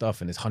great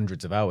stuff, and there's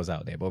hundreds of hours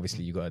out there, but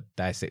obviously you got to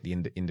dissect the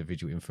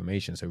individual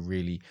information, so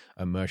really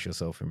immerse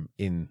yourself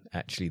in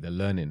actually the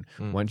learning.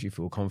 Once you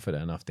feel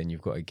confident enough, then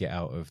you've got to get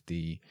out of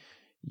the,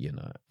 you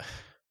know,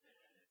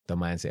 the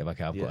mindset of,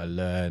 okay, I've got to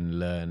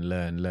learn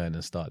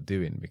and start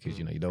doing, because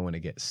you know, you don't want to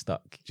get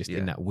stuck just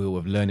in that wheel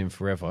of learning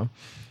forever.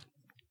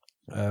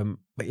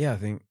 But yeah, I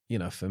think, you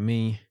know, for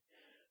me,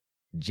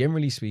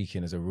 generally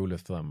speaking, as a rule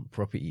of thumb,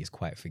 property is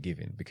quite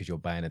forgiving because you're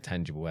buying a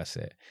tangible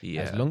asset.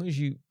 As long as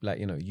you, like,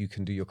 you know, you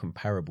can do your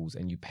comparables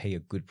and you pay a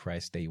good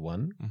price day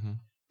one,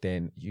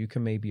 then you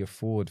can maybe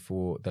afford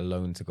for the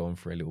loan to go on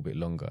for a little bit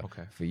longer.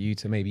 For you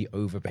to maybe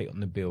overpay on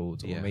the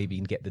build, or maybe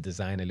get the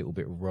design a little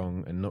bit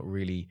wrong and not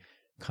really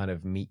kind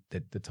of meet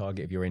the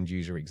target of your end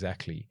user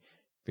exactly,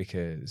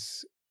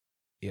 because,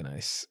 you know,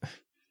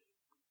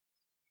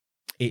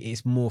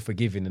 it's more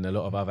forgiving than a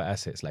lot of other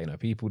assets. Like, you know,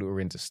 people that are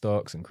into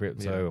stocks and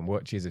crypto and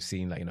watches have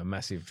seen, like, you know,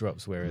 massive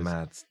drops,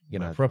 whereas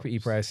property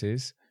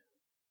prices,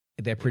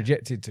 they're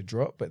projected to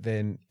drop, but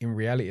then in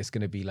reality it's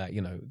going to be like,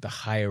 you know, the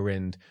higher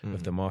end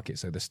of the market.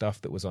 So the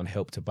stuff that was on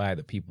Help to Buy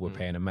that people were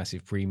paying a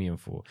massive premium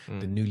for,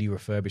 the newly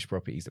refurbished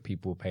properties that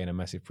people were paying a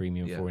massive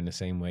premium for, in the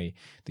same way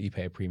that you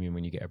pay a premium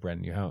when you get a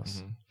brand new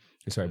house.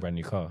 Sorry, brand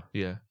new car.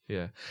 Yeah.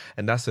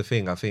 And that's the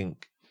thing. I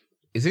think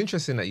it's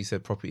interesting that you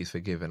said property is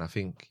forgiven. I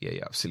think,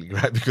 you're absolutely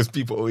right, because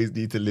people always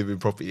need to live in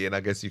property, and I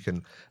guess you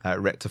can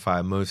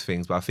rectify most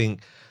things. But I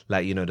think,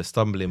 like, you know, the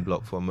stumbling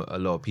block for a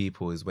lot of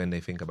people is when they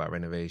think about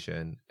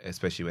renovation,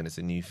 especially when it's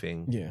a new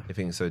thing. They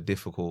think it's so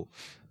difficult,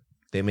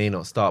 they may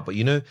not start. But,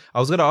 you know, I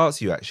was going to ask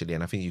you actually,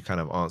 and I think you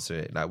kind of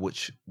answered it, like,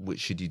 which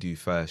should you do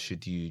first?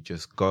 Should you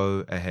just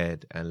go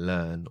ahead and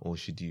learn, or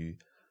should you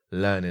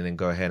learn and then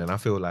go ahead? And I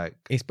feel like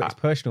it's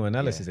personal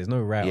analysis. There's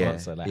no right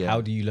answer. Like, how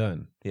do you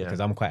learn?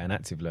 Because I'm quite an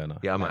active learner.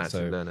 I'm an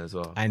active learner as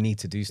well. I need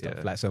to do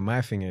stuff. Like, so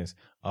my thing is,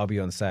 I'll be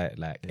on site,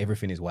 like,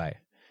 everything is white.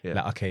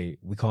 Like, okay,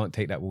 we can't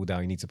take that wall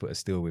down, you need to put a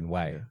steel in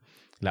white.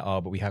 Like,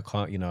 but we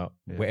can't, you know,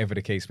 whatever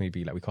the case may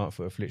be, like, we can't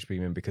put a flitch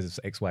beam in because it's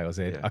X, Y, or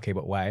Z. Okay,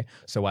 but why?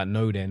 So I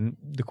know then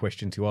the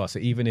question to ask. So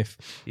even if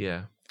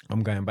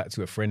I'm going back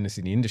to a friend that's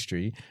in the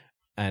industry,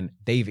 and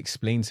they've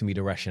explained to me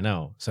the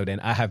rationale, so then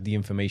I have the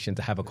information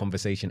to have a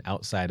conversation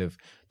outside of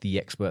the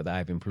expert that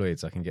I've employed,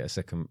 so I can get a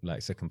second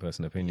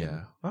person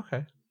opinion.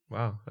 Okay.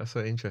 Wow, that's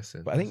so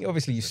interesting. But I think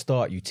obviously you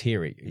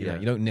tier it. You know,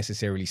 you don't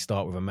necessarily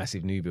start with a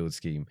massive new build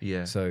scheme.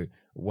 So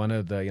one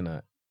of the, you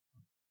know,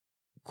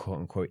 quote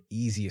unquote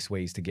easiest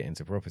ways to get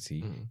into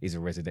property is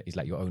is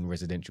like your own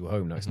residential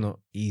home. Now, it's not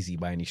easy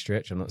by any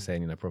stretch. I'm not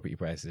saying, you know, property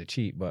prices are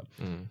cheap, but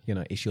you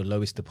know, it's your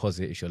lowest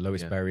deposit, it's your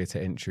lowest barrier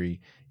to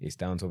entry. It's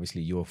down to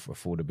obviously your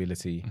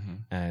affordability,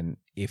 and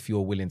if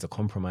you're willing to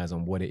compromise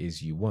on what it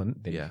is you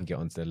want, then you can get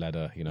onto the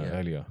ladder, you know,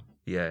 earlier.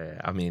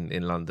 I mean,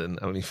 in London,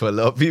 only for a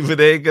lot of people,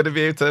 they ain't going to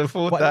be able to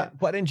afford that.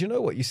 But then, do you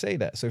know what? You say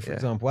that. So, for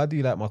example, I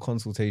do like my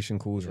consultation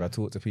calls where I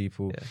talk to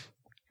people.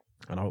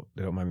 And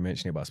they don't mind me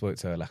mentioning it, but I spoke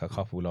to like a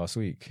couple last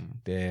week.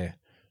 They're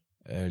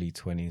early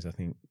 20s, I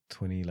think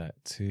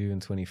 22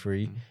 and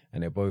 23.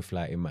 And they're both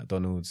like in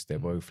McDonald's. They're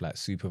both like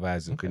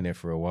supervisors, been there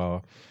for a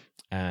while.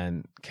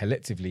 And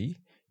collectively,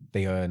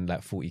 they earn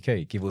like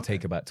 40K, give or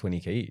take about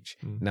 20K each.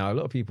 Now, a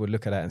lot of people would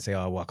look at that and say,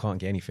 oh, well, I can't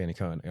get anything. I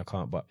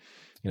can't. But,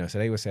 you know, so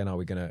they were saying, oh,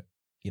 we're going to,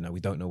 you know,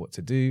 we don't know what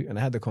to do. And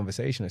I had the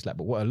conversation. It's like,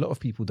 but what a lot of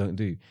people don't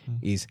do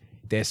is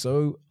they're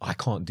so, I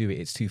can't do it,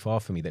 it's too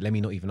far for me, that let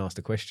me not even ask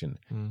the question.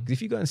 Because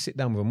if you go and sit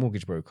down with a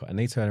mortgage broker and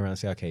they turn around and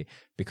say, okay,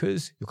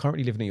 because you're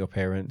currently living at your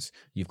parents,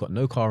 you've got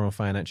no car on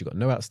finance, you've got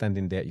no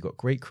outstanding debt, you've got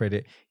great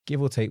credit,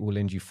 give or take, will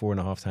lend you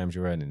 4.5 times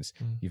your earnings.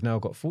 You've now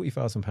got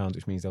 £40,000,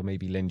 which means they'll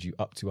maybe lend you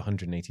up to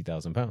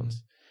 £180,000.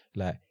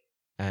 Like,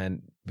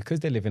 and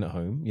because they're living at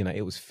home, you know,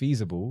 it was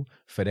feasible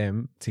for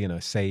them to, you know,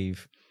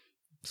 save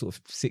sort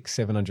of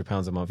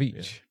 £600-700 a month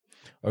each.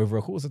 Over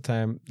a course of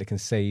time, they can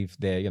save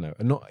their, you know,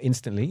 not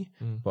instantly,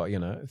 but, you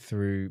know,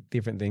 through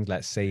different things,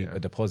 like say a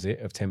deposit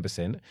of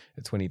 10%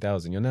 at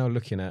 20,000. You're now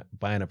looking at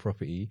buying a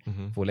property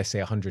for, let's say,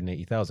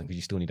 180,000, because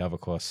you still need other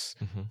costs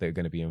that are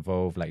going to be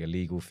involved, like your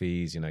legal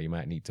fees, you know, you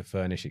might need to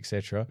furnish,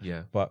 etc.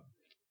 But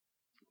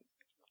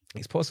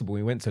it's possible.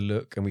 We went to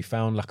look and we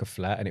found like a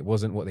flat and it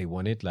wasn't what they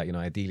wanted. Like,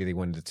 ideally they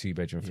wanted a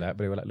 2-bedroom flat,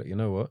 but they were like, look, you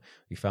know what?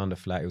 We found a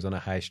flat. It was on a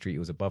high street. It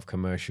was above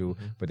commercial,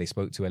 but they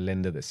spoke to a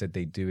lender that said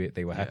they'd do it.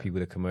 They were happy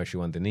with a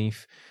commercial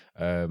underneath,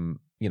 and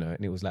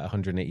it was like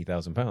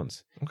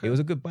 £180,000. Okay. It was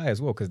a good buy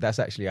as well, because that's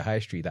actually a high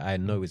street that I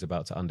know is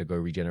about to undergo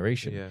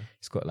regeneration. Yeah.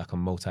 It's got like a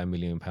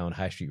multi-million-pound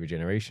high street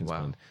regeneration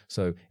fund.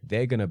 So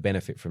they're going to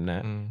benefit from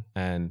that.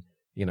 And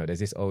there's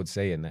this old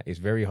saying that it's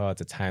very hard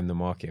to time the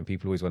market, and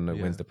people always want to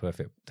know when's the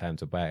perfect time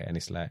to buy it. And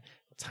it's like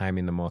time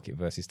in the market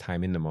versus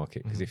time in the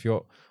market. Because if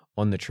you're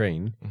on the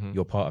train,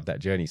 you're part of that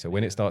journey. So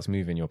when it starts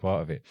moving, you're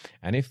part of it.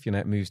 And if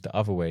it moves the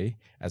other way,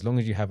 as long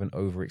as you haven't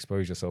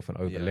overexposed yourself and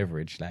over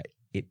leveraged, like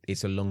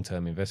it's a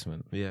long-term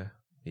investment. Yeah.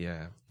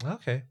 Yeah.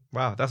 Okay.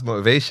 Wow. That's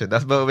motivation.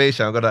 I'm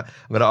gonna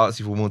ask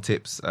you for more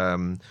tips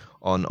on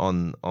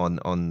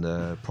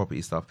the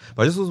property stuff.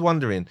 But I just was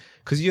wondering,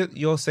 because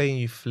you're saying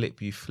you flip.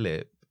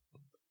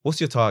 What's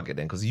your target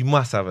then? Because you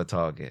must have a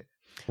target.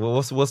 Well,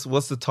 what's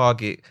the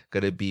target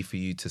gonna be for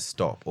you to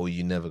stop, or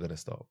you never gonna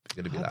stop?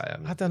 You're gonna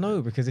be I don't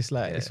know, because it's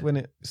like it's when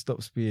it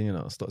stops being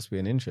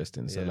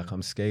interesting. So like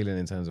I'm scaling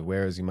in terms of,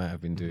 whereas you might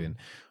have been doing,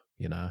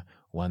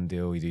 1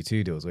 deal, you do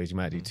 2 deals, whereas you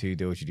might do 2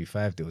 deals, you do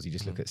 5 deals. You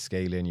just look at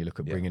scaling, you look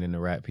at bringing in the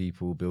right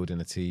people, building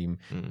a team,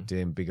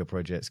 doing bigger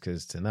projects.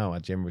 Because to now I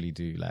generally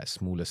do like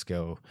smaller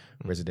scale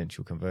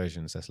residential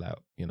conversions. That's like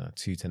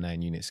 2 to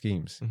 9 unit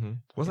schemes.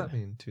 What's that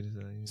mean? 2 to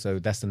 9 units? So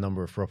that's the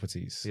number of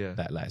properties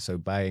that so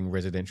buying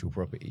residential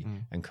property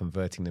and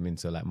converting them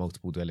into like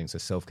multiple dwellings, so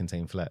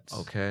self-contained flats.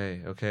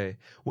 Okay.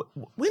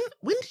 When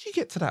did you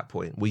get to that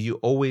point? Were you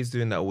always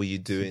doing that, or were you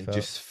doing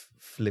just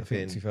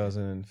flipping?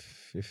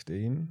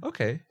 2015.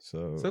 Okay,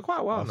 so quite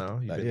a while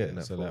now.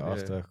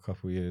 After a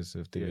couple of years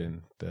of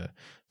doing the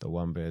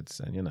 1 beds,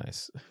 and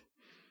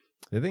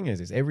the thing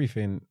is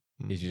everything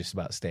is just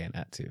about staying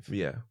active.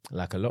 Yeah,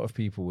 like a lot of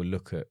people will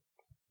look at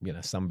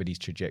somebody's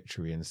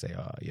trajectory and say,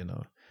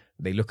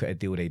 they look at a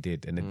deal they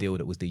did, and the deal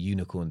that was the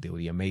unicorn deal,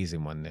 the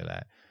amazing one, they're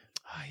like,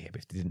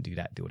 but if they didn't do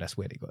that deal, that's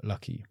where they got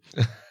lucky.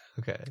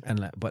 Okay.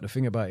 And but the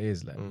thing about it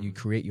is you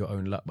create your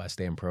own luck by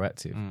staying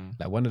proactive.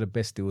 Like one of the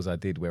best deals I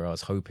did, where I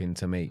was hoping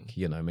to make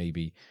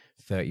maybe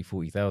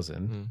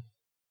 30,000-40,000.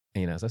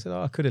 And so I said,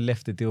 I could have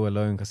left the deal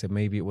alone, because I said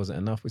maybe it wasn't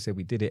enough. We said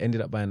we did it,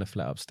 ended up buying the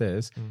flat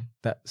upstairs.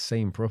 That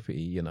same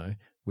property,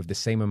 with the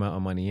same amount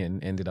of money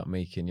in, ended up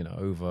making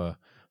over, I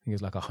think it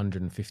was like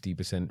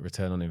 150%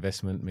 return on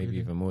investment, maybe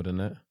even more than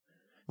that.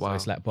 Wow. So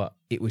it's like, but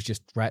it was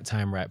just right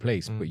time, right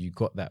place. But you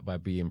got that by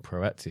being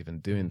proactive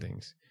and doing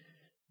things.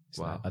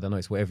 Wow. I don't know,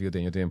 it's whatever you're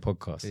doing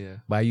podcasts. Yeah.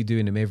 By you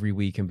doing them every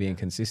week and being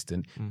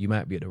consistent, you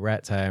might be at the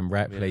right time,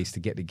 right place to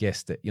get the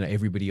guest that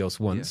everybody else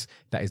wants.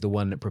 That is the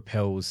one that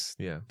propels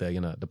the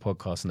the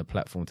podcast and the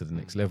platform to the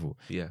next level.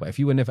 Yeah. But if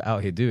you were never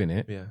out here doing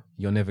it,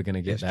 you're never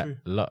gonna get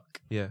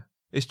luck. Yeah.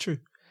 It's true.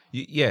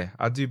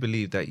 I do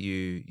believe that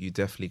you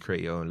definitely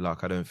create your own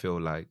luck. I don't feel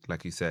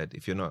like you said,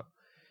 if you're not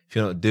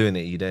doing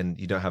it, you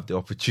don't have the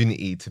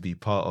opportunity to be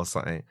part of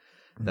something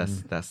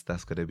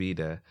that's gonna be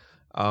there.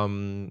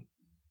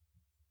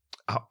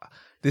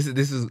 This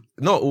is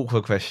not an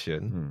awkward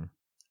question,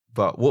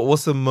 but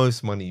what's the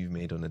most money you've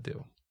made on a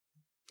deal?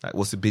 Like,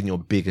 what's been your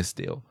biggest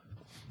deal?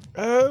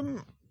 I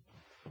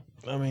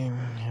mean,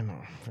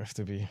 have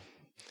to be.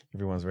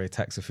 Everyone's very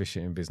tax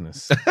efficient in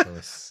business, so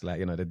it's like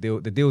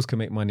the deals can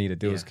make money. The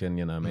deals can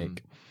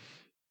make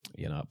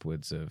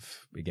upwards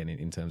of, again,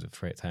 in terms of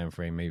time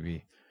frame,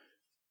 maybe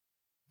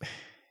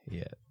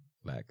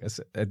like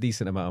a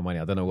decent amount of money.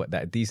 I don't know what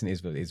that decent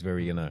is, but it's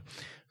very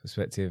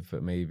perspective,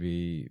 but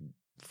maybe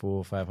 400,000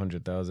 or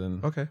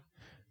 500,000. Okay.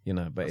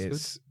 But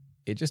that's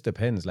it just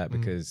depends,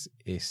 because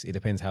it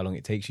depends how long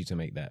it takes you to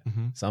make that.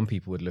 Some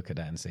people would look at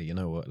that and say,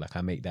 like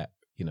I make that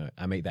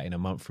in a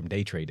month from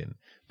day trading,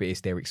 but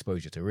it's their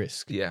exposure to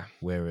risk. Yeah.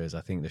 Whereas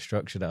I think the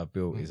structure that I've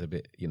built is a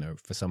bit,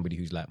 for somebody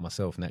who's like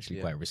myself,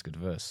 naturally quite risk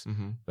adverse.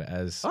 But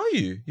are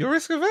you're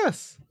risk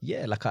averse?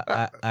 Yeah. Like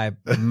I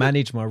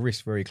manage my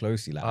risk very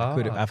closely. Like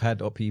I've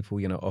had people,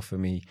 offer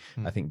me,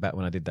 I think back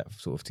when I did that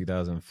sort of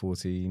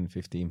 2014,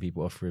 15,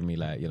 people offering me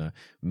like,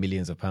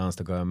 millions of pounds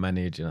to go and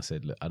manage. And I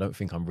said, look, I don't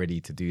think I'm ready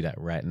to do that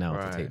right now,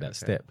 to take that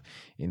step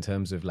in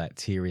terms of like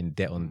tiering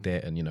debt on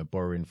debt and,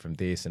 borrowing from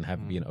this and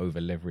being over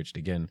leveraged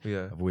again.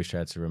 I've always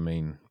tried to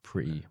remain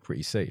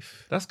pretty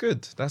safe. That's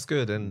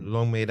good. And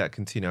long may that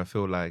continue. I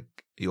feel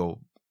like you're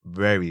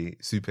very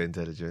super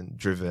intelligent,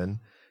 driven,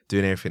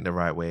 doing everything the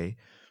right way.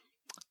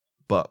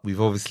 But we've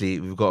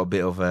got a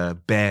bit of a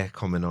bear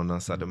coming on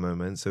us at the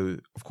moment. So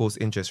of course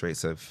interest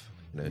rates have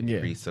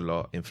increased a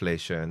lot.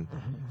 Inflation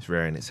is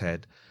rearing its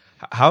head.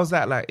 How's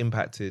that like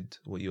impacted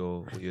what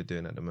you're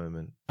doing at the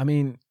moment? I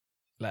mean,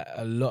 like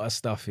a lot of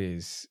stuff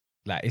is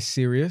like, it's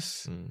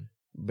serious.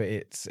 But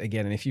it's,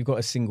 again, and if you've got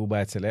a single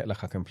buy to let,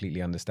 like I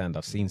completely understand.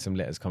 I've seen some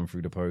letters come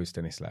through the post,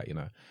 and it's like,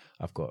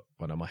 I've got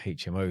one of my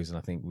HMOs, and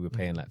I think we were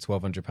paying like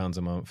 £1,200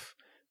 a month.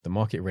 The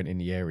market rent in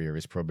the area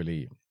is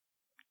probably,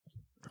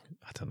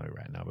 I don't know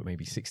right now, but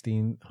maybe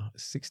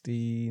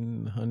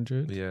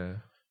 1,600. Yeah.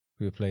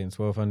 We were paying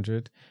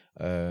 1,200.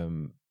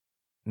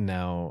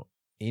 Now,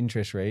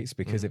 interest rates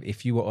because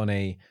if you were on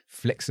a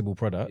flexible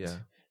product,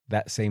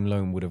 that same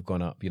loan would have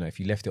gone up. If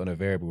you left it on a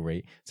variable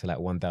rate to like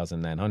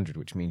 1,900,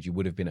 which means you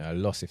would have been at a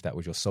loss if that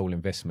was your sole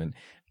investment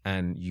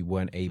and you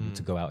weren't able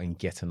to go out and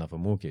get another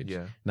mortgage.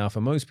 Now, for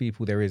most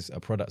people, there is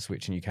a product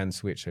switch and you can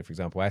switch. So, for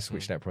example, I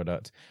switched that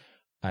product.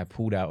 I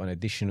pulled out an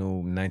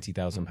additional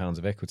 £90,000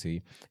 of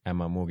equity and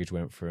my mortgage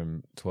went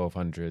from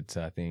 1,200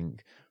 to, I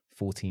think,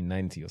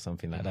 1,490 or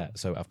something like that.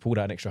 So I've pulled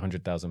out an extra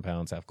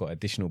 £100,000. I've got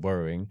additional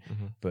borrowing,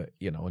 but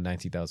on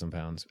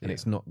 £90,000, and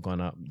it's not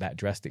gone up that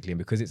drastically. And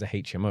because it's a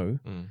HMO,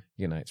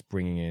 it's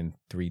bringing in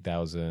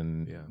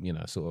 3,000,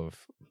 sort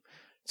of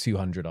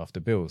 200 after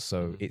bills.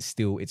 So it's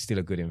still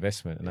a good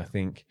investment. And I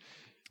think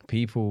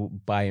people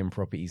buying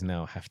properties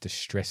now have to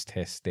stress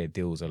test their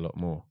deals a lot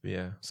more.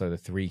 So the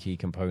 3 key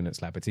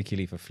components, like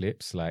particularly for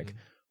flips, like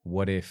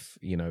what if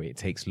it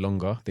takes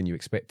longer than you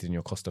expected and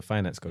your cost of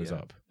finance goes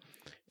up?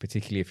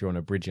 Particularly if you're on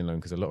a bridging loan,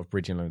 because a lot of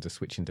bridging loans are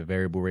switching to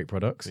variable rate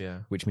products,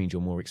 which means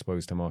you're more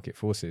exposed to market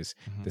forces.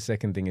 The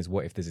second thing is,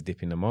 what if there's a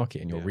dip in the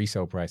market and your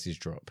resale prices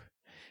drop?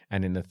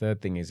 And then the third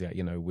thing is that,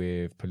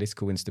 with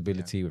political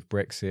instability, with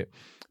Brexit,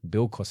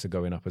 bill costs are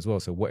going up as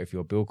well. So what if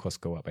your bill costs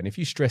go up? And if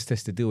you stress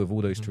test to deal with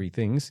all those 3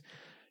 things,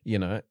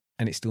 and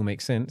it still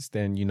makes sense,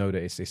 then that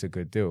it's a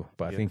good deal.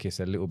 But I think it's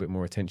a little bit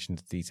more attention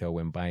to detail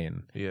when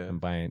buying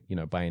and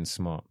buying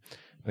smart.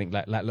 I think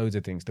like loads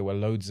of things. There were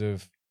loads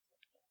of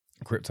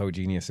crypto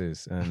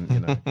geniuses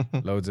and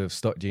loads of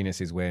stock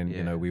geniuses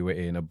when we were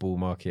in a bull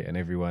market and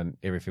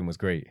everything was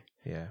great.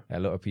 A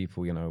lot of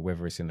people,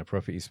 whether it's in the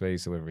property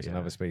space or whether it's in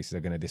other spaces, are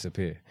going to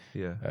disappear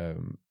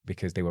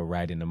because they were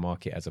riding the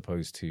market as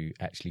opposed to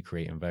actually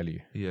creating value.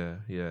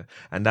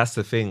 And that's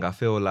the thing. I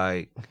feel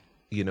like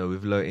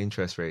with low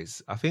interest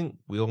rates, I think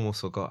we almost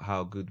forgot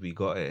how good we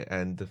got it,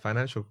 and the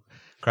financial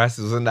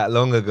crisis wasn't that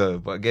long ago,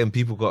 but again,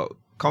 people got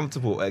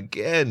comfortable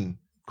again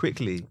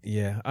quickly.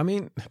 I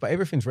mean, but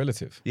everything's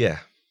relative.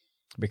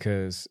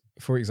 Because,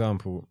 for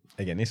example,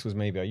 again,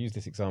 I use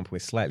this example,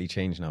 it's slightly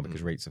changed now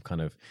because rates have kind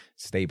of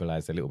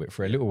stabilized a little bit.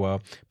 For a little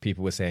while,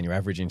 people were saying your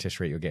average interest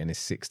rate you're getting is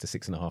 6 to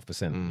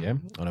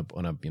 6.5%,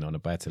 on a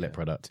buy-to-let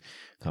product,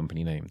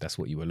 company name. That's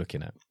what you were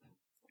looking at.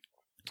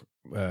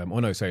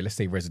 Let's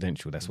say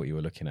residential, that's what you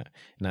were looking at.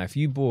 Now, if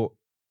you bought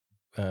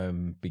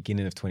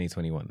beginning of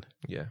 2021,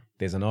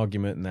 there's an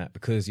argument that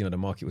because the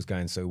market was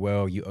going so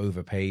well, you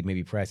overpaid,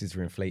 maybe prices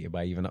were inflated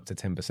by even up to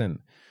 10%.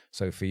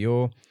 So for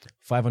your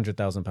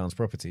 £500,000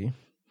 property,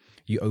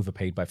 you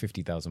overpaid by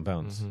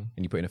 £50,000 and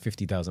you put in a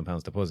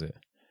 £50,000 deposit.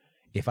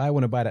 If I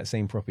want to buy that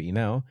same property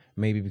now,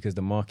 maybe because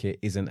the market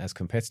isn't as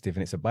competitive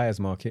and it's a buyer's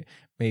market,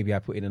 maybe I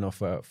put in an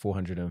offer at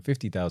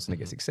 450,000, it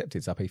gets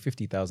accepted, so I pay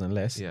 50,000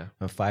 less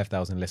and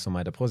 5,000 less on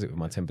my deposit with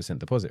my 10%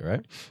 deposit,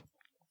 right?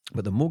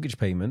 But the mortgage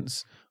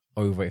payments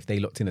over, if they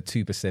locked in a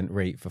 2%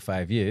 rate for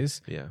 5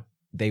 years,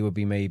 they would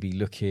be maybe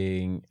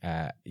looking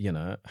at,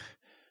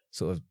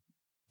 sort of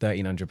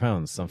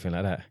 £1,300, something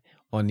like that.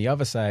 On the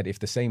other side, if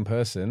the same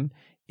person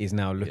is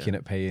now looking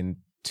at paying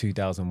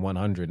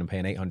 2,100 and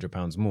paying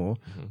 £800 more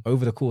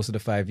over the course of the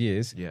 5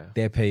 years,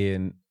 they're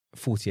paying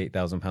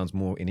 £48,000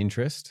 more in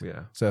interest.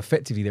 So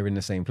effectively they're in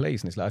the same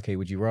place. And it's like, okay,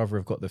 would you rather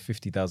have got the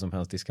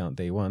 £50,000 discount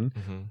day one,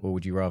 or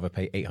would you rather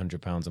pay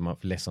 £800 a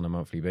month less on a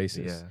monthly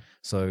basis?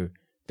 So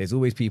there's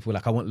always people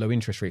like, I want low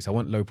interest rates, I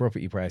want low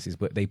property prices,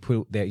 but they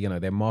pull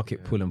their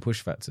market pull and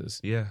push factors.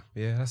 To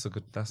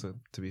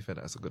be fair,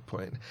 that's a good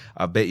point.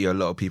 I bet you a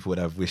lot of people would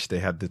have wished they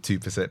had the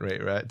 2%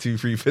 rate, right?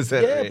 2-3%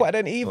 rate. But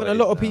then even a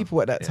lot of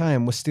people at that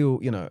time were still,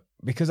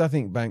 because I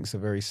think banks are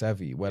very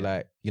savvy,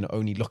 were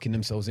only locking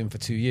themselves in for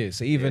 2 years.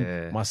 So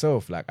even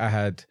myself,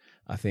 I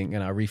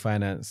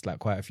refinanced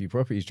quite a few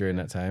properties during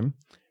that time,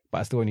 but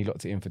I still only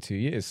locked it in for 2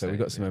 years. So we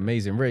got some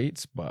amazing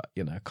rates, but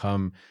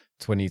come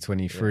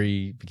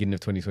 2023, beginning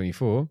of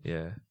 2024,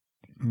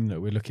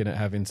 we're looking at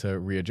having to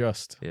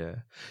readjust.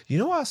 You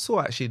know what I saw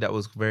actually that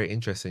was very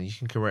interesting? You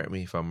can correct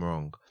me if I'm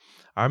wrong.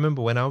 I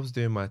remember when I was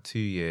doing my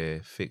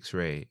 2-year fixed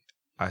rate,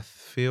 I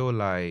feel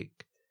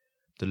like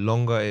the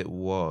longer it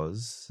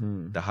was,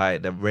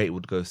 the rate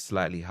would go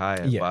slightly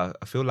higher. But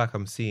I feel like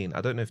I'm seeing,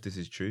 I don't know if this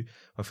is true,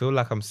 I feel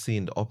like I'm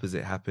seeing the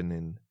opposite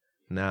happening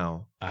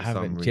now. I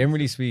haven't.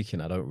 Generally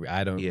speaking, I don't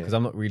because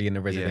I'm not really in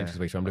the residential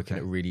space. So I'm looking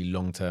at really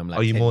long term.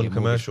 Are you more in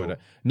commercial?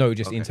 No,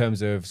 just in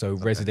terms of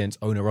residents,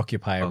 owner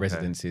occupier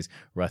residences,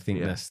 where I think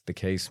that's the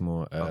case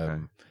more.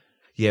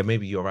 Yeah,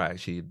 maybe you're right.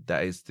 Actually,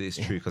 it's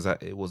true because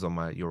it was on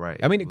my. You're right.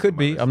 I mean, it could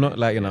be. I'm not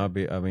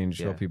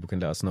sure people can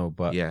let us know,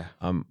 but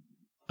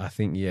I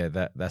think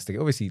that's the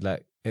obviously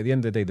at the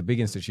end of the day, the big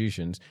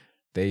institutions,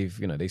 they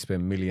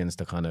spend millions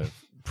to kind of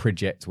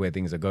project where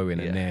things are going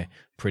and they're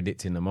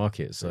predicting the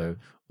market. So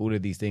all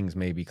of these things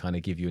maybe kind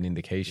of give you an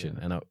indication.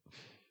 And I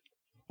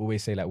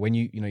always say when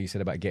you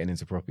said about getting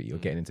into property or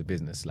getting into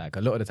business,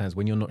 a lot of the times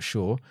when you're not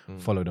sure,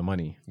 follow the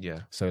money.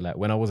 So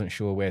when I wasn't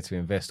sure where to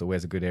invest or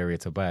where's a good area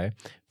to buy,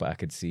 but I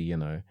could see,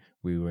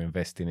 we were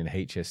investing in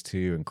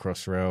HS2 and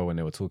Crossrail, and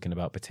they were talking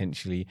about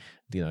potentially,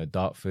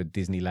 Dartford,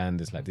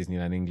 Disneyland. It's like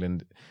Disneyland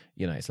England.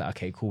 It's like,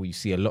 okay, cool. You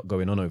see a lot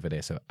going on over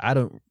there. So I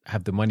don't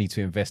have the money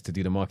to invest to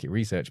do the market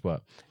research,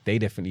 but they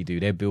definitely do.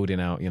 They're building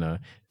out,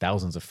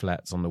 thousands of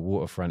flats on the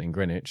waterfront in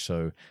Greenwich.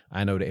 So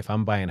I know that if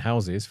I'm buying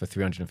houses for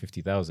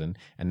 350,000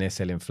 and they're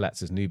selling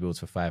flats as new builds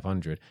for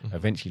 500,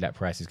 eventually that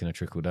price is going to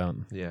trickle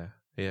down.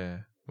 Yeah.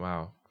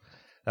 Wow.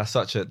 That's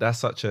such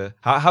a.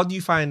 How do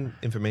you find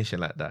information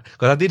like that?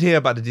 Because I did hear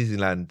about the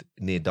Disneyland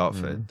near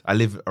Dartford. I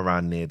live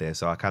around near there,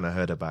 so I kind of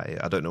heard about it.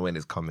 I don't know when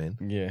it's coming.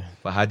 Yeah.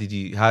 But how do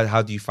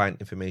you find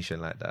information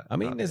like that? I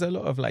mean, there's a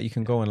lot of you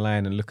can go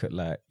online and look at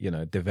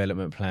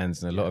development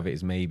plans, and a lot of it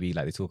is maybe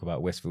they talk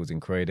about Westfields in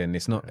Croydon.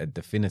 It's not a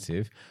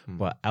definitive,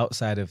 but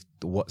outside of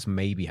what's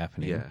maybe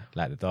happening,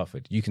 like the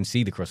Dartford, you can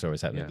see the crossover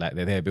is happening. Like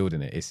they're there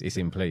building it. It's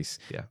in place.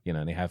 Yeah.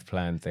 And they have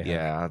plans. They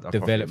have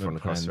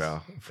development plans.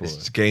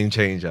 It's game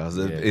changers.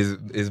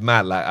 Is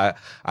mad. Like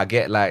I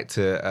get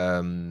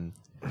to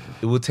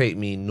it will take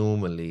me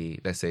normally,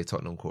 let's say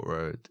Tottenham Court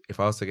Road. If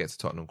I was to get to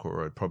Tottenham Court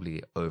Road,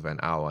 probably over an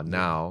hour.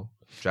 Now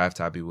drive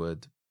to Abbey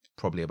Wood,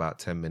 probably about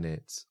 10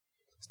 minutes.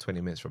 It's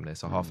 20 minutes from there,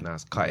 so half an hour.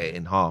 Cut it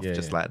in half,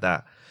 like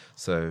that.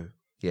 So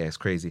yeah, it's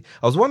crazy.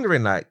 I was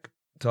wondering,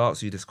 to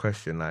ask you this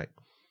question,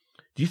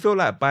 do you feel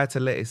like buy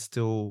to let is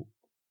still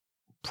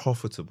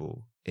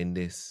profitable in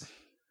this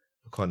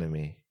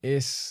economy?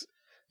 It's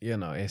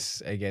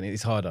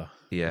it's harder.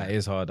 Yeah. It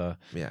is harder.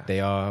 Yeah. They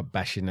are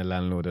bashing the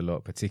landlord a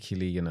lot,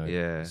 particularly,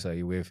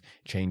 so with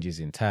changes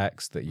in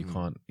tax that you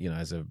can't,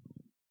 as a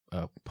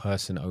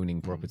person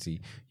owning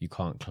property, you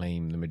can't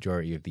claim the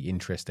majority of the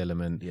interest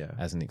element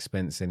as an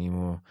expense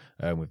anymore.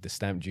 With the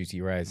stamp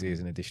duty rises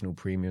and additional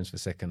premiums for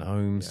second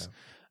homes.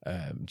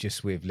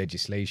 Just with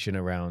legislation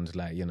around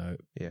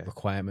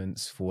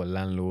requirements for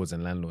landlords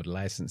and landlord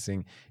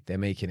licensing, they're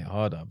making it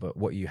harder. But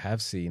what you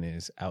have seen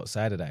is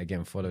outside of that,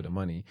 again, follow the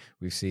money.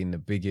 We've seen the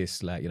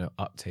biggest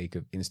uptake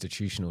of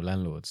institutional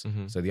landlords.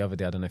 So the other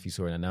day, I don't know if you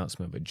saw an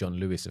announcement, but John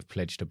Lewis have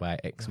pledged to buy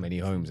X many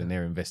homes and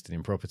they're invested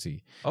in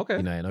property. Okay.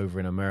 And over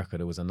in America,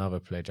 there was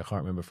another pledge, I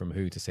can't remember from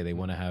who, to say they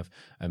want to have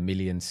 1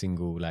 million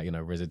single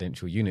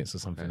residential units or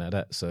something like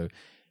that. So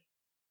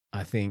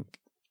I think,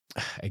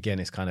 again,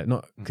 it's kind of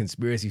not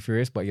conspiracy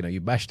theorist, but you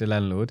bash the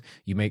landlord,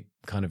 you make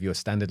kind of your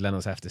standard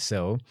landlords have to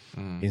sell.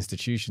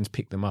 Institutions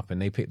pick them up,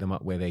 and they pick them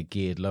up where they're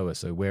geared lower.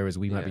 So whereas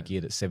we might be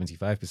geared at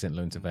 75%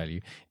 loan to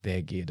value,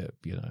 they're geared at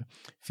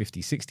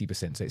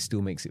 50-60%. So it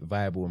still makes it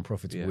viable and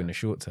profitable in the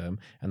short term,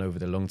 and over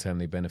the long term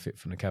they benefit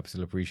from the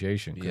capital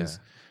appreciation, because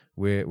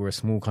we're a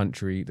small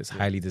country that's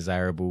highly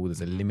desirable.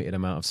 There's a limited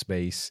amount of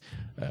space.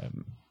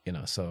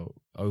 So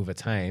over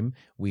time,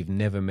 we've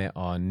never met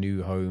our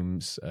new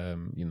homes,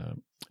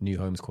 new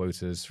homes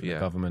quotas from the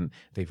government.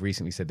 They've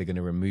recently said they're going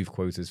to remove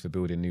quotas for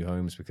building new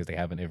homes because they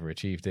haven't ever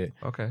achieved it.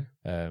 Okay.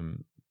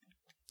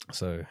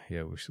 So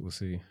yeah, we'll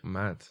see.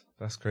 Mad.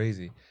 That's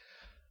crazy.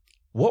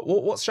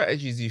 What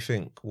strategies do you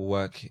think will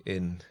work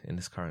in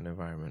this current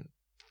environment?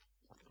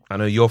 I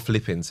know you're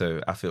flipping,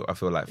 so I feel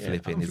like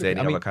flipping. Is there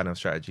any other kind of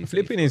strategy?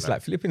 Flipping is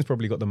flipping's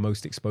probably got the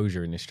most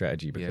exposure in this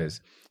strategy, because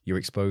you're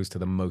exposed to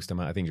the most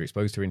amount of things. You're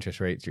exposed to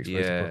interest rates, you're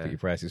exposed to property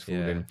prices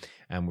falling,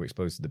 and we're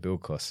exposed to the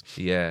build costs.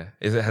 Yeah.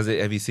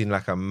 Have you seen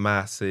a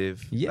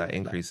massive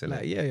increase in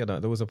it?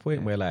 There was a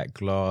point where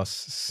glass,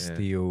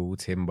 steel,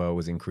 timber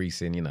was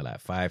increasing,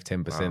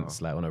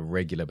 5-10% on a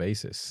regular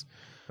basis.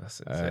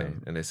 That's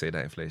insane. And they say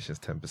that inflation is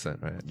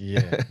 10%, right?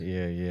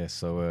 Yeah.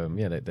 So,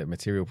 the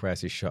material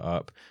prices shot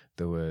up.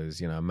 There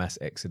was, a mass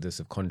exodus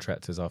of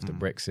contractors after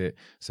Brexit.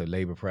 So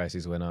labor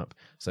prices went up.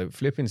 So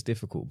flipping's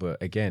difficult.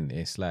 But again,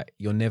 it's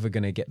you're never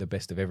going to get the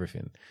best of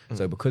everything.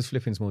 So because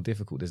flipping's more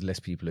difficult, there's less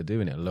people are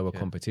doing it. Lower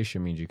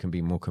competition means you can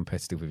be more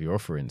competitive with your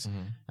offerings.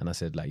 And I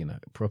said,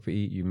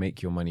 property, you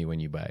make your money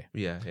when you buy.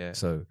 Yeah.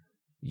 So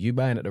you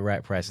buying at the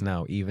right price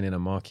now, even in a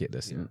market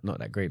that's not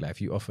that great. If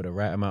you offer the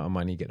right amount of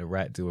money, get the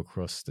right deal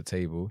across the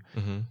table,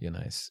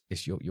 it's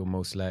you're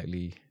most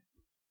likely,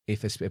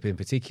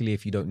 particularly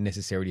if you don't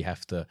necessarily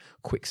have to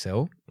quick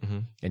sell,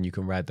 and you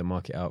can ride the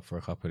market out for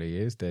a couple of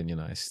years, then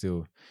it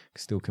still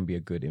can be a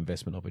good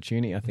investment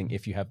opportunity. I think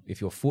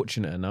if you're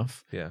fortunate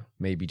enough,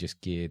 maybe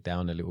just gear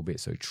down a little bit.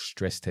 So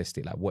stress test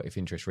it. What if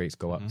interest rates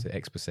go up to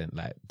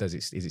X%?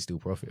 Is it still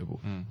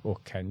profitable, or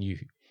can you?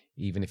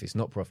 Even if it's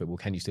not profitable,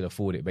 can you still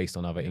afford it based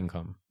on other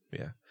income?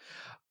 Yeah.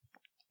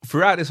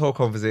 Throughout this whole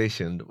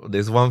conversation,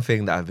 there's one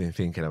thing that I've been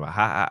thinking about.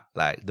 How,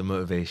 the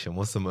motivation.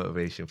 What's the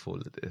motivation for all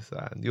of this?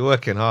 You're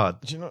working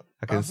hard. Do you know?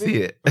 I can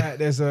see it.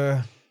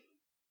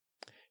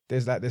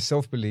 There's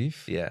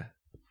self-belief. Yeah.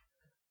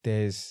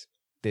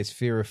 There's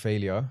fear of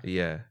failure.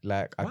 Yeah.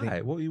 I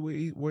think. What are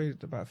you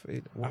worried about?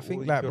 I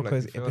think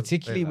because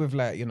particularly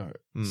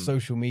with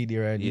social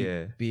media and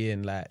you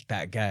being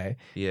that guy,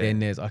 then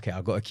there's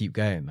I've got to keep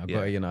going. I've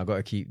got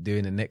to keep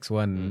doing the next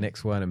one,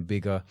 and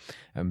bigger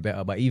and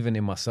better. But even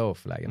in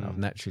myself, I've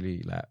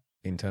naturally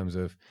in terms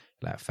of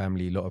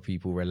family, a lot of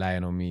people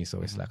relying on me.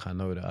 So it's I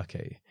know that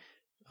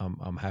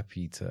I'm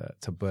happy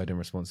to burden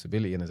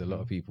responsibility, and there's a lot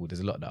of people. There's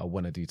a lot that I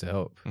want to do to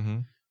help.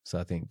 So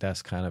I think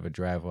that's kind of a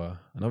driver.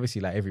 And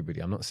obviously, like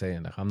everybody, I'm not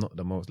saying like I'm not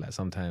the most, like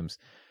sometimes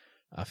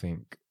I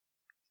think,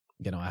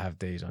 you know, I have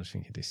days I'm just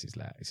thinking this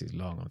is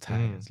long, I'm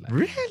tired. Like,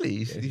 really?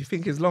 You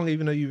think it's long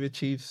even though you've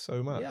achieved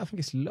so much? Yeah, I think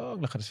it's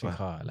long. Like I just think,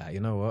 like,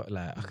 you know what?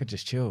 Like I could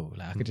just chill.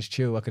 Like I could just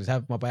chill. I could just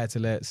have my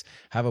buy-to-lets,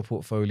 have a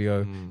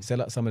portfolio,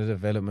 sell up some of the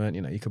development.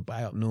 You know, you could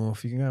buy up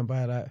north. You can go and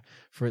buy that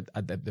for it.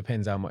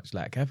 Depends how much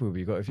like capital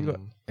you got. If you got,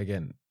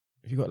 again,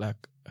 if you got like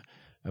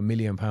 £1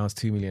 million,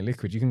 2 million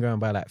liquid, you can go and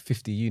buy like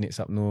 50 units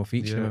up north.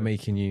 Each of them are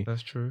making you,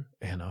 that's true,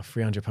 you know,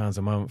 £300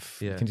 a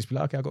month. You can just be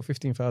like, okay, I got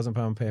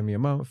 £15,000 paying me a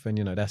month, and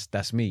you know,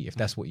 that's me if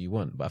that's what you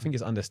want. But I think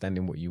it's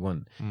understanding what you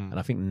want, and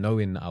I think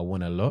knowing that I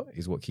want a lot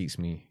is what keeps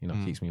me, you know,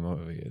 keeps me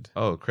motivated.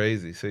 Oh,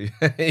 crazy! So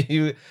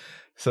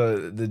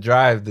so the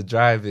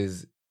drive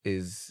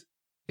is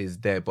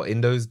there, but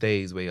in those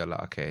days where you're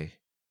like, okay,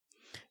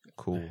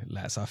 cool.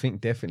 Like, so I think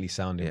definitely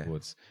sounding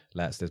boards.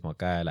 Like, there's my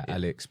guy, like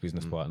Alex,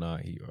 business partner.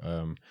 He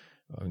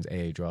owns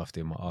AA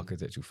Drafting, my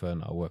architectural firm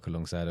that I work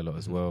alongside a lot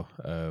as well.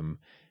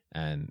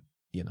 And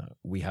you know,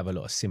 we have a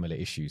lot of similar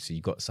issues. So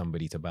you got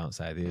somebody to bounce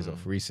ideas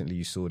off. Recently,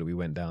 you saw that we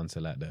went down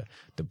to like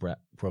the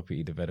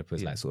property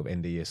developers, like sort of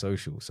end of year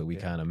social. So we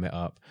kind of met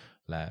up,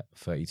 like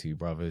 32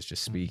 brothers,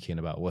 just speaking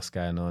about what's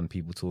going on,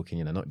 people talking,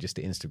 you know, not just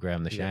the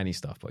Instagram, the shiny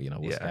stuff, but you know,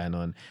 what's going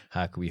on,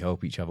 how can we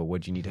help each other,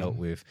 what do you need help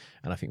with?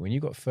 And I think when you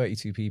got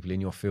 32 people in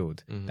your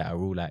field that are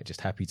all like just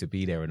happy to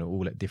be there and are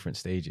all at different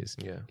stages,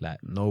 like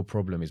no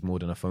problem is more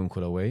than a phone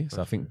call away.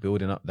 So I think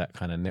building up that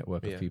kind of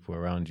network of people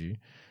around you.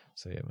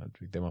 So yeah, man,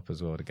 big them up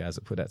as well. The guys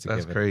that put that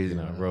together. That's crazy.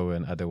 You know,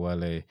 Rowan,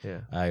 Adewale,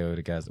 Ayo,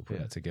 the guys that put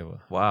that together.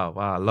 Wow,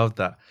 I love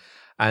that.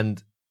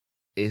 And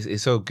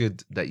it's so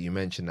good that you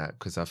mentioned that,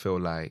 because I feel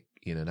like,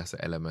 you know, that's an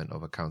element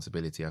of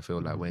accountability. I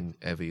feel like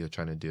whenever you're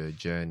trying to do a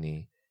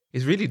journey,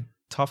 it's really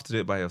tough to do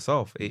it by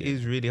yourself. It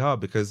is really hard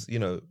because, you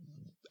know,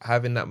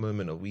 having that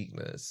moment of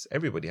weakness,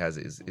 everybody has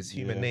it. It's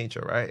human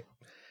nature, right?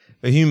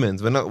 We're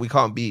humans. We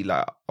can't be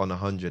like on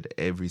 100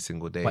 every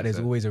single day. But there's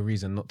always a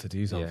reason not to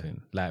do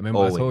something. Like, remember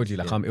always, I told you,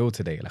 like I'm ill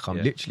today. Like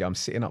I'm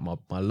sitting up,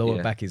 my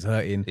lower back is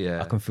hurting.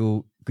 I can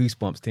feel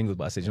goosebumps, tingles.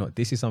 But I said, you know what,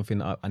 this is something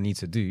that I need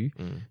to do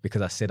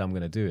because I said I'm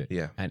going to do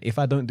it. And if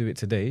I don't do it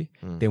today,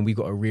 then we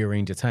got to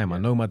rearrange a time. I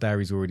know my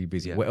diary's already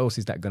busy. What else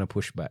is that going to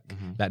push back?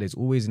 Like, there's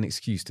always an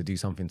excuse to do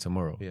something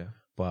tomorrow.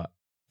 But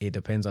it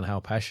depends on how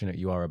passionate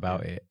you are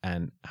about it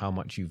and how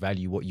much you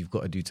value what you've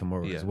got to do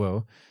tomorrow as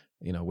well.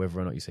 You know, whether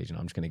or not you say, you know,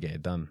 I'm just going to get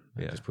it done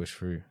and just push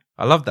through.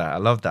 I love that. I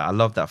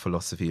love that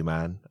philosophy,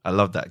 man. I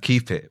love that.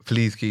 Keep it.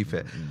 Please keep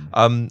it.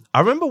 I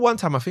remember one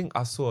time, I think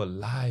I saw a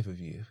live of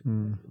you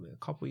a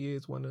couple of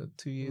years, 1 or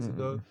 2 years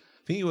ago.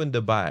 I think you were in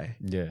Dubai.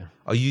 Yeah.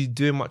 Are you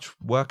doing much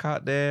work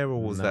out there,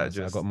 or was that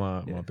just... I got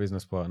my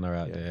business partner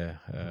out there.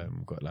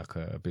 Got like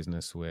a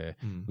business where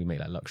we make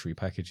like luxury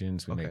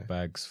packagings. We make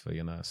bags for,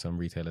 you know, some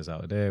retailers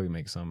out there. We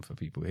make some for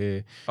people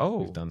here.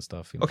 We've done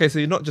stuff. You know. Okay, so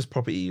you're not just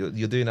property.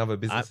 You're doing other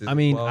businesses. I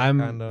mean,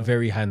 I'm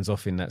very hands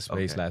off in that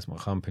space. Like, it's my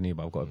company,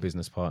 but I've got a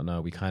business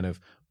partner. We kind of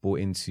bought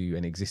into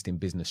an existing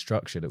business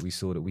structure that we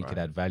saw that we could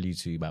add value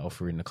to by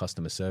offering the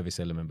customer service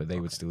element, but they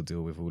would still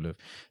deal with all of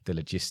the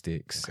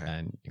logistics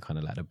and kind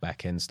of like the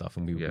back end stuff,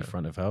 and we would be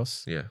front of house.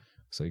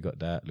 So we got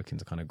that, looking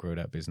to kind of grow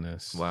that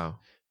business. Wow.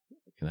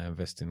 You know,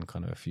 invest in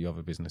kind of a few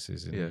other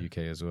businesses in the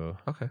UK as well.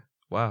 Okay.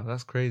 Wow,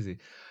 that's crazy.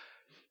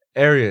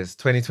 Areas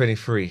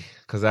 2023,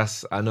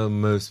 because I know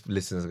most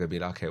listeners are gonna be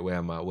like, okay, where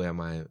am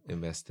I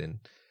investing?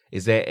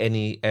 Is there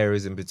any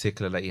areas in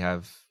particular that you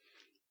have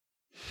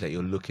that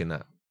you're looking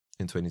at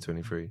in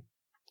 2023?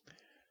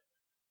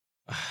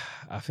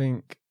 I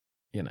think,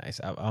 you know,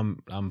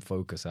 I'm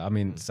focused. I'm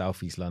in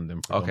Southeast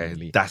London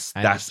predominantly. Okay,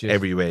 that's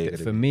everywhere.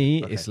 For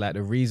me, it's like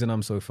the reason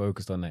I'm so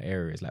focused on that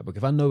area is like, because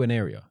if I know an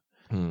area,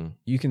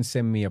 you can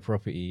send me a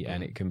property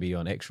and it can be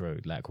on X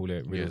Road, like call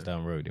it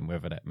Riddlesdown Road, and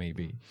wherever that may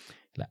be.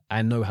 Like,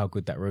 I know how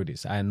good that road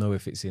is. I know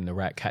if it's in the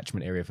right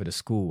catchment area for the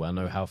school. I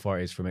know how far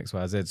it is from X,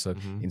 Y, Z. So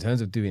in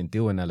terms of doing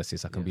deal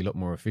analysis, I can be a lot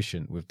more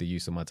efficient with the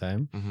use of my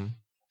time.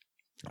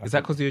 Is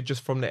that because you're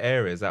just from the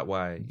area? Is that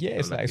why? Yeah,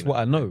 it's like, it's what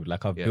I know.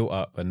 Like, I've built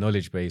up a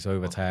knowledge base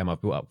over time. I've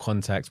built up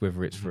contacts,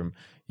 whether it's from,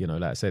 you know,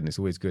 like I said, and it's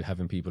always good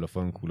having people a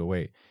phone call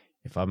away.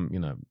 If I'm, you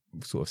know,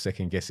 sort of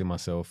second guessing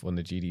myself on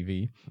the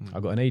GDV,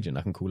 I've got an agent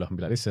I can call up and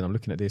be like, listen, I'm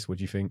looking at this. What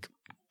do you think?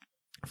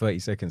 30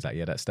 seconds, like,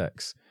 yeah, that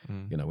stacks.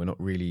 You know, we're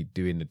not really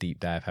doing the deep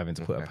dive, having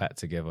to put a pack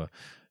together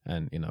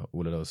and, you know,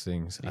 all of those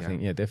things. I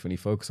think, definitely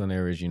focus on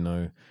areas, you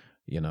know,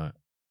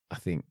 I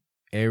think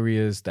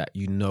areas that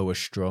you know are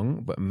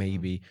strong, but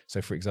maybe,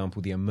 so for example,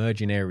 the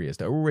emerging areas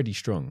that are already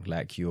strong,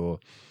 like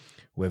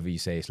whether you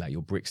say it's like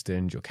your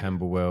Brixtons, your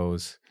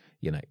Camberwells,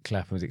 you know,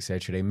 Claphams,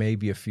 etc. There may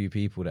be a few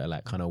people that are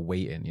like kind of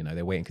waiting, you know,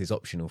 they're waiting because it's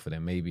optional for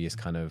them. Maybe it's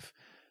kind of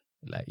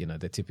like, you know,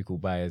 the typical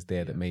buyers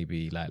there that may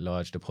be like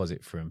large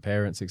deposit from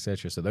parents,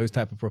 etc. So those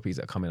type of properties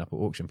that are coming up at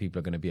auction, people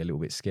are going to be a little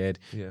bit scared.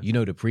 You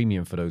know, the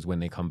premium for those when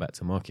they come back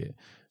to market.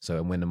 So,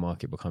 and when the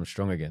market becomes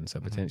strong again,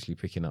 so potentially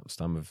picking up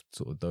some of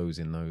sort of those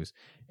in those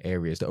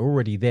areas that are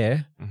already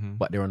there,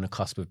 but they're on the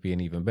cusp of being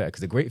even better.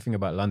 Because the great thing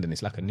about London,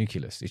 it's like a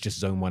nucleus. It's just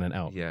zone 1 and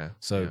out.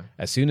 So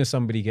as soon as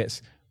somebody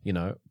gets you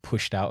know,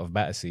 pushed out of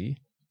Battersea,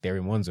 they're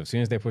in Wandsworth. As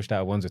soon as they're pushed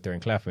out of Wandsworth, they're in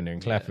Clapham,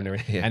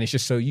 and it's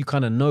just so you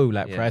kind of know,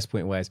 like, price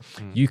point wise,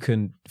 you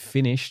can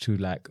finish to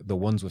like the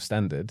Wandsworth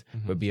standard,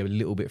 but be a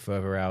little bit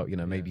further out, you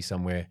know, maybe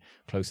somewhere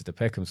closer to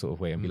Peckham sort of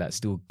way, and be like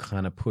still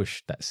kind of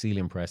push that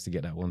ceiling price to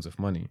get that Wandsworth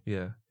money.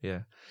 Yeah.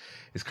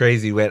 It's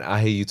crazy when I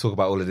hear you talk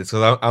about all of this,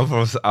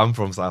 because I'm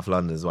from South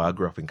London as well. I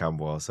grew up in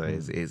Camberwell, so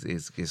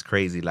it's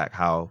crazy like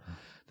how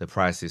the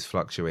prices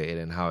fluctuated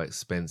and how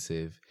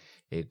expensive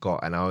it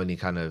got, and I only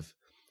kind of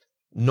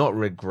not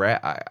regret.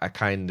 I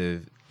kind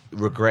of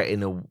regret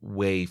in a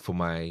way for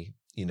my,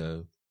 you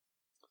know,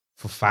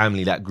 for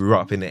family that grew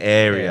up in the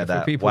area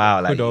that,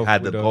 wow, like you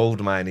had the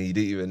gold mine and you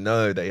didn't even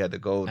know that you had the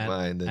gold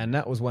mine. And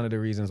that was one of the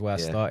reasons why I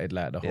started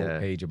like the whole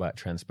page about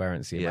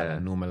transparency, about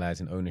like,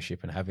 normalizing ownership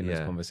and having those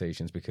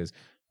conversations, because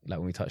like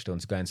when we touched on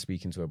going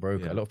speaking to a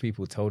broker, a lot of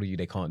people told you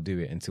they can't do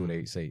it until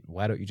they say,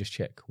 why don't you just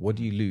check? What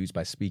do you lose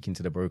by speaking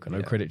to the broker?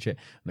 No credit check,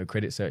 no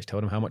credit search. Tell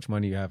them how much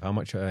money you have, how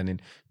much you're earning.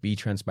 Be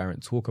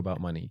transparent. Talk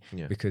about money.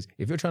 Because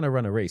if you're trying to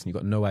run a race and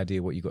you've got no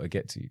idea what you got to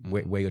get to,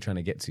 where you're trying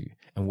to get to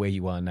and where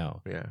you are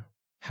now,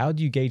 how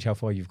do you gauge how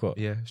far you've got?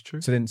 Yeah, it's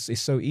true. So then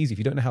it's so easy. If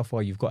you don't know how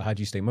far you've got, how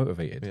do you stay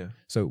motivated? Yeah.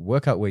 So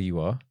work out where you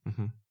are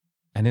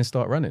and then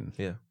start running.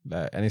 Yeah.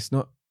 And it's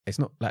not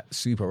like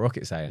super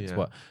rocket science,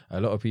 but a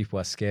lot of people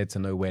are scared to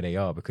know where they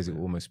are because it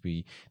will almost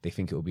be, they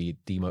think it will be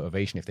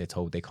demotivation if they're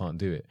told they can't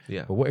do it.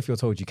 Yeah. But what if you're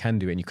told you can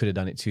do it and you could have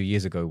done it 2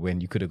 years ago when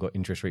you could have got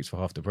interest rates for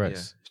half the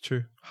price? Yeah, it's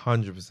true.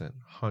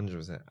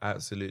 100%.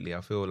 Absolutely.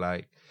 I feel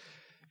like,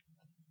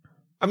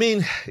 I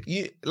mean,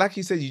 like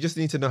you said, you just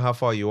need to know how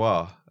far you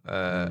are.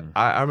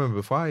 I remember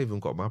before I even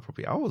got my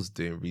property, I was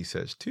doing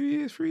research 2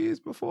 years, 3 years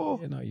before.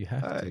 Yeah, no, you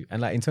have to.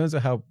 And like in terms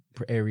of how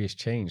areas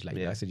change, like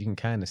I said, you can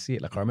kind of see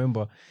it. Like I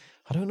remember,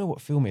 I don't know what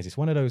film it is. It's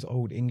one of those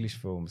old English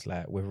films,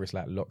 like whether it's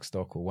like Lock,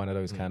 Stock or one of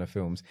those kind of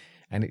films.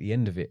 And at the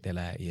end of it, they're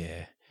like,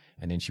 yeah.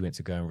 And then she went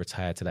to go and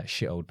retire to that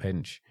shit old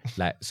Penge.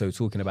 Like, so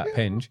talking about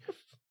Penge,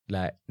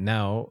 like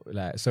now,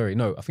 like, sorry,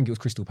 no, I think it was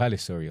Crystal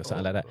Palace, or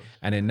something like that.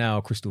 And then now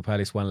Crystal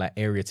Palace won like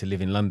area to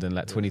live in London,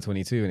 like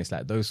 2022. And it's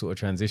like those sort of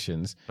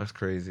transitions. That's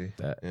crazy.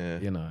 That,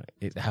 you know,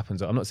 it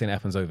happens. I'm not saying it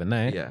happens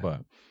overnight,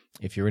 but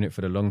if you're in it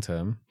for the long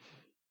term,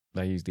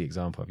 I use the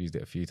example, I've used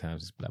it a few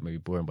times, it's like maybe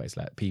boring, but it's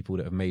like people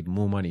that have made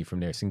more money from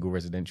their single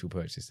residential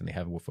purchase than they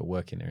have for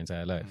working their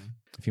entire life.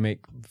 If you make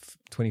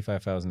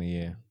 25,000 a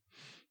year,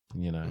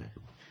 you know,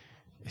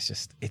 it's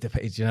just, it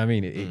depends, you know what I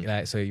mean?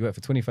 Like, so you work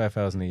for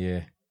 25,000 a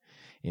year,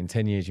 in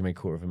 10 years you made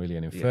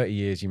 $250,000, in 30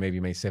 years you maybe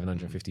made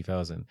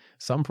 750,000.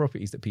 Some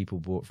properties that people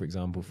bought, for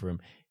example,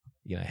 from,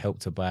 you know, Help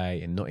to Buy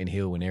in Notting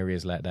Hill and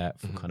areas like that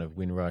for kind of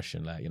Windrush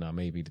and like, you know,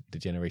 maybe the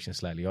generation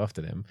slightly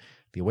after them,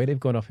 the way they've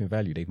gone up in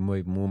value, they've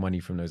made more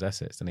money from those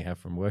assets than they have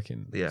from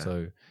working. Yeah.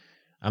 So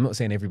I'm not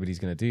saying everybody's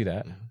going to do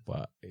that,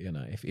 but, you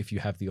know, if you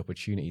have the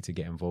opportunity to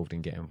get involved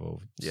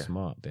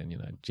smart, then, you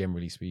know,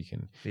 generally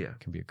speaking, it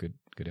can be a good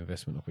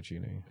investment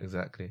opportunity.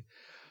 Exactly.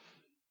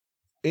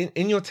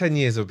 In your 10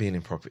 years of being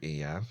in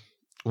property,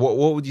 what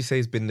would you say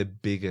has been the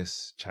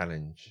biggest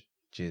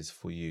challenges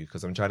for you?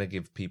 Because I'm trying to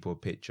give people a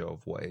picture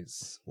of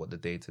what the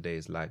day-to-day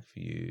is like for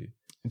you.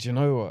 Do you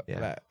know what?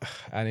 Like,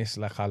 and it's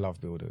like, I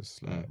love builders.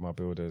 Like my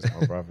builders,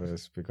 my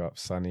brothers, big up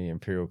Sunny,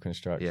 Imperial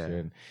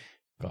Construction,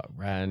 got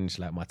Ranch,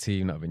 like my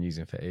team that I've been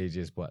using for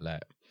ages. But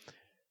like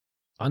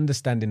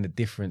understanding the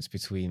difference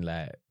between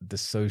like the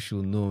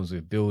social norms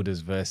with builders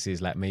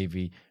versus like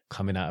maybe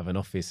coming out of an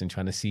office and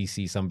trying to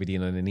CC somebody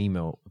in on an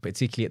email,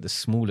 particularly at the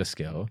smaller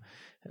scale,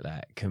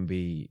 like can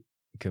be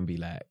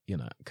like, you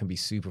know, can be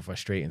super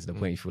frustrating to the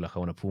point you feel like I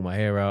want to pull my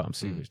hair out. I'm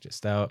super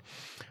stressed out.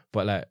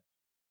 But like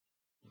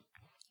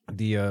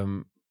the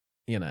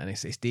you know, and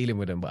it's dealing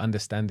with them, but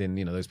understanding,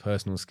 you know, those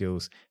personal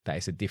skills, that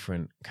it's a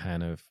different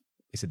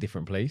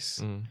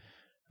place.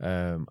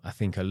 I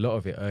think a lot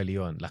of it early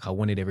on, like I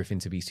wanted everything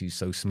to be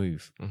so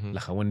smooth.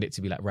 Like I wanted it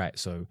to be like, right,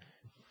 so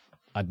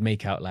I'd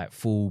make out like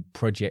full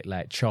project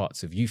like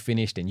charts of you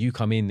finished and you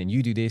come in, then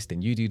you do this,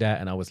 then you do that.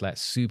 And I was like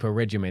super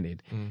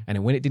regimented. And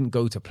then when it didn't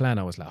go to plan,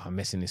 I was like, I'm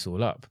messing this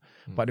all up.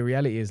 But the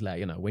reality is like,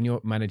 you know, when you're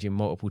managing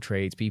multiple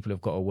trades, people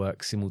have got to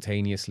work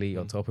simultaneously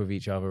on top of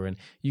each other. And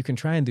you can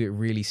try and do it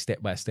really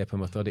step by step and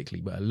methodically.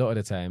 But a lot of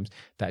the times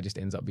that just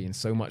ends up being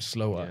so much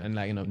slower and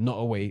like, you know, not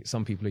a way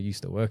some people are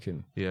used to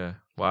working. Yeah.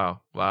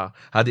 Wow.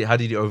 How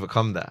did you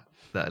overcome that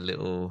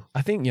little?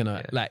 I think, you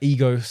know, like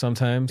ego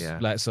sometimes.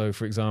 Like, so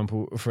for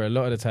example, for a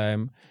lot of the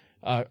time,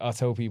 I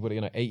tell people that,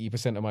 you know,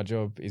 80% of my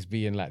job is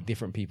being like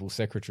different people's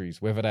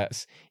secretaries, whether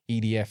that's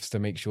EDFs to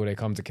make sure they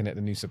come to connect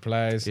the new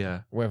suppliers,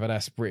 whether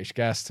that's British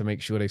Gas to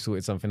make sure they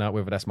sorted something out,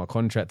 whether that's my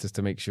contractors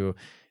to make sure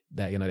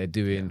that, you know, they're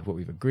doing what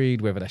we've agreed,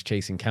 whether that's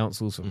chasing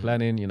councils for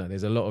planning. You know,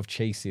 there's a lot of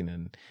chasing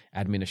and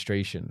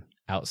administration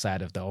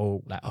outside of the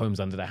whole like homes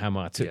under the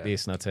hammer. I took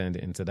this and I turned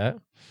it into that.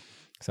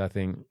 So I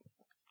think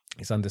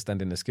it's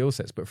understanding the skill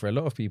sets. But for a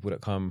lot of people that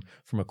come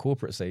from a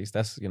corporate space,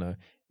 that's, you know,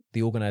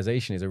 the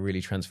organization is a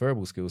really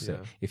transferable skill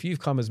set. If you've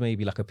come as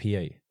maybe like a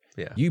PA,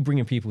 Yeah. You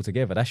bringing people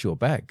together, that's your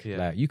bag. Yeah.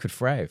 Like you could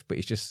thrive, but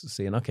it's just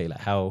saying, okay, like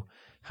how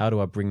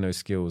do I bring those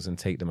skills and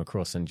take them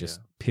across and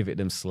just pivot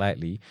them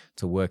slightly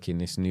to work in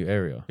this new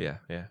area?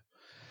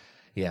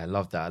 Yeah, I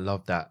love that. I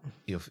love that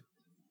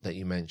that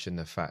you mentioned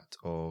the fact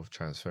of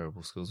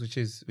transferable skills, which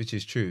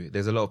is true.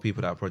 There's a lot of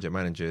people that are project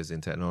managers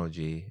in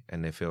technology,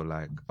 and they feel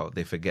like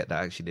they forget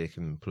that actually they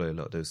can employ a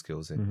lot of those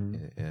skills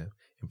in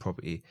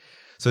property.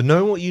 So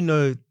knowing what you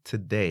know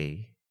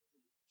today,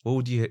 what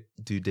would you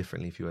do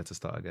differently if you were to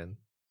start again?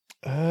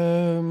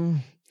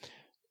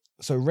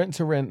 So rent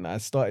to rent, I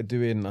stopped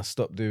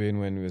doing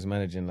when we was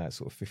managing like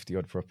sort of 50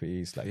 odd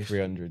properties, like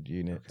 300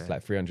 units,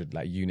 like 300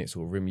 like units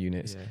or room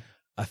units. Yeah.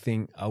 I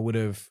think I would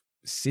have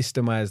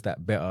systemized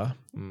that better.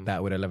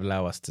 That would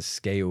allow us to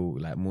scale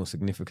like more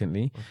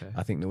significantly. Okay.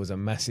 I think there was a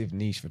massive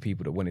niche for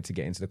people that wanted to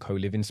get into the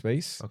co-living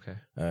space. Okay.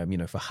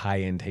 For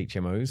high-end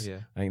HMOs. Yeah.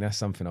 I think that's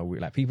something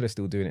like people are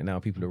still doing it now.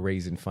 People are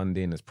raising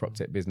funding as prop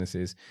tech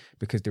businesses,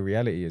 because the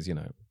reality is,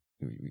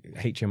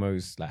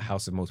 HMOs, like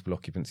house of multiple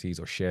occupancies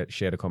or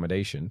shared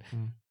accommodation,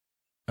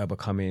 are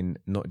becoming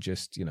not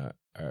just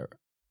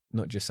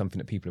something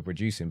that people are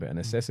producing, but a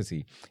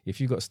necessity. If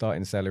you've got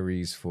starting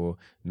salaries for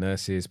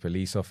nurses,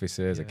 police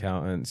officers,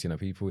 accountants,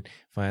 people,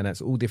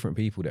 finance, all different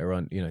people that are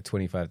on,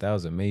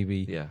 25,000,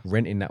 maybe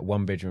renting that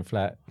 1-bedroom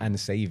flat and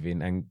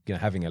saving and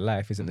having a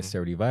life isn't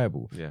necessarily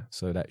viable. Yeah.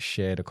 So that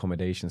shared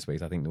accommodation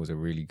space, I think there was a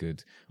really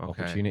good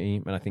opportunity.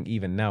 And I think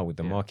even now with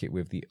the market,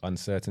 with the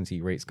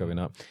uncertainty rates going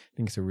up, I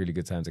think it's a really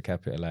good time to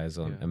capitalize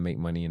on and make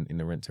money in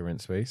the rent to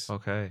rent space.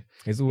 Okay.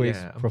 There's always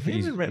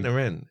properties. Rent to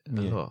rent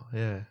a Yeah. lot.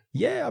 Yeah.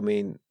 Yeah, I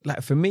mean,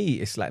 like for me,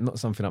 it's like not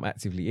something I'm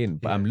actively in,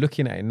 but I'm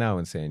looking at it now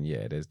and saying,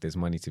 there's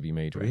money to be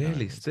made right now.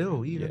 Really?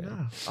 Still, even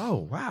now? Oh,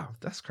 wow.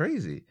 That's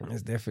crazy.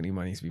 There's definitely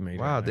money to be made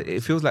Wow. right now.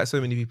 It feels like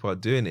so many people are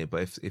doing it,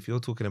 but if you're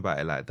talking about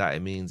it like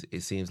that,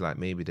 it seems like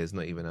maybe there's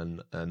not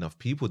even enough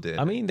people doing it.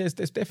 I mean, there's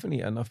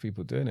definitely enough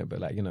people doing it, but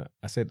like,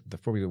 I said,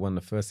 probably one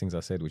of the first things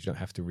I said was you don't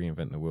have to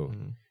reinvent the wheel.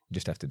 You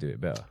just have to do it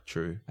better.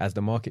 True. As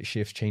the market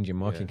shifts, changing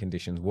market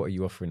conditions, what are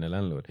you offering the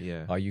landlord?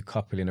 Yeah. Are you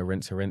coupling a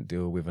rent to rent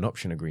deal with an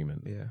option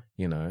agreement? Yeah.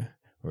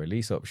 Or a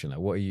lease option? Like,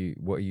 what are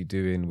you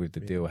doing with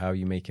the deal? How are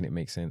you making it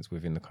make sense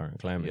within the current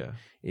climate? Yeah.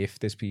 If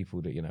there's people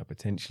that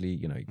potentially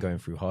going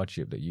through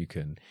hardship that you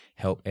can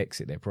help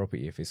exit their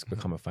property if it's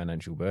become a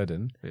financial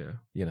burden,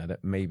 that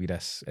maybe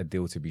that's a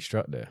deal to be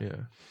struck there.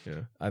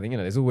 Yeah. I think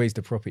there's always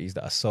the properties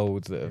that are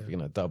sold that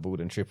have doubled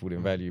and tripled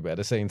in value, but at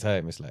the same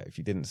time, it's like if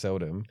you didn't sell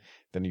them,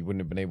 then you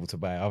wouldn't have been able to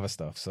buy other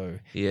stuff. So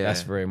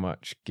that's very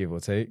much give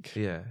or take.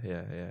 Yeah.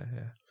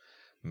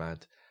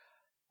 Mad.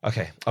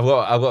 Okay, I've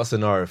got a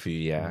scenario for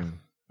you. Yeah.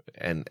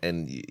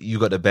 And you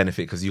got the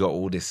benefit because you got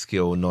all this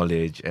skill,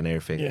 knowledge, and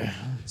everything. Yeah.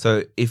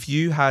 So if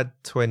you had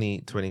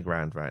 20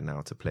 grand right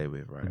now to play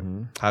with, right?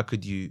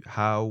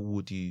 How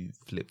would you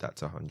flip that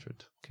to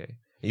 100? Okay.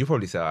 And you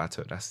probably say,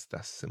 that's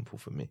simple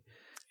for me.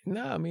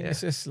 No, I mean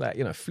it's just like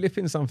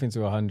flipping something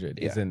to 100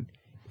 isn't.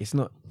 It's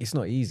not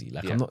easy.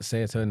 Like I'm not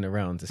turning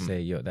around to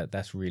say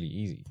that's really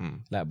easy.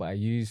 Like, but I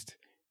used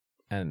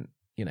and.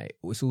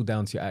 It's all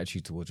down to your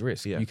attitude towards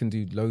risk. You can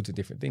do loads of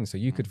different things. So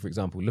you could, for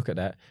example, look at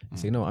that and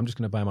say, no, I'm just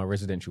going to buy my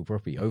residential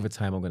property. Over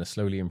time, I'm going to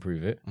slowly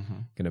improve it.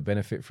 Going to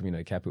benefit from,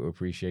 capital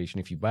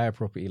appreciation. If you buy a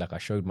property, like I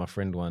showed my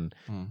friend one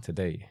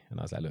today, and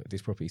I was like, look,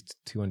 this property is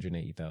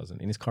 280,000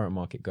 in this current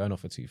market, going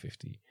off for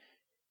 250.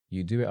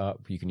 You do it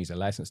up. You can use a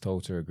license to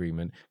alter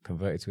agreement,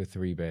 convert it to a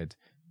 3-bed.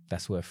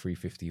 That's worth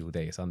 350 all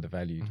day. It's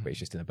undervalued, but it's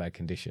just in a bad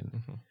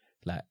condition.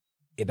 Like,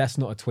 that's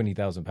not a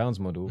 £20,000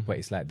 model, but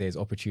it's like there's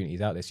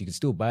opportunities out there. So you can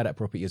still buy that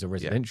property as a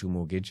residential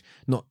mortgage,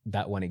 not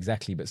that one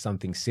exactly, but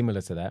something similar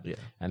to that,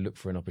 and look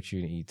for an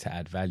opportunity to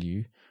add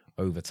value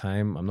over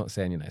time. I'm not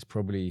saying it's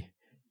probably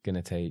going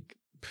to take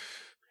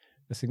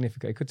a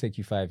significant. It could take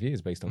you 5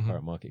 years based on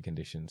current market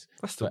conditions.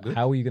 That's still good.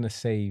 How are you going to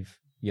save?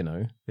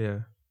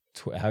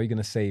 How are you going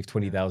to save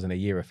 20,000 a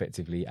year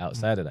effectively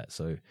outside of that?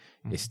 So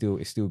it's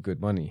still good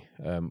money.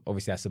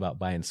 Obviously that's about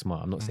buying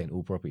smart. I'm not saying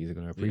all properties are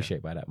going to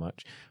appreciate by that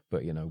much,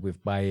 but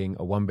with buying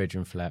a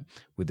 1-bedroom flat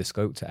with the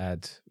scope to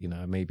add,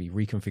 maybe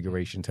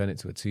reconfiguration, turn it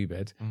to a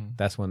 2-bed.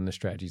 That's one of the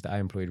strategies that I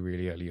employed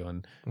really early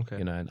on.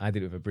 Okay. And I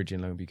did it with a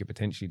bridging loan, but you could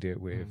potentially do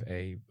it with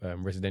a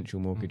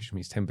residential mortgage, which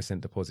means 10%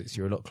 deposits.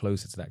 You're a lot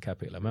closer to that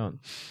capital amount.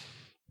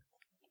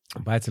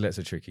 Buy-to-lets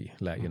are tricky.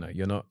 Like,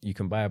 you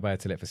can buy a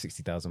buy-to-let for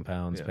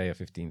 £60,000, pay a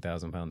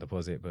 £15,000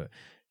 deposit, but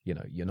you're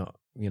not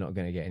going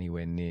to get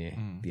anywhere near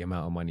the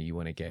amount of money you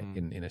want to get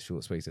in a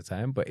short space of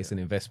time. But it's an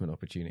investment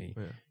opportunity.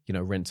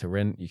 Rent to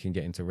rent, you can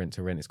get into rent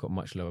to rent. It's got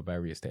much lower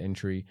barriers to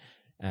entry,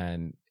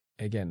 and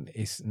again,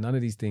 it's none of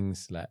these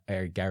things like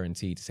are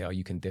guaranteed to say,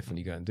 you can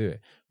definitely go and do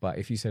it. But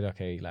if you said,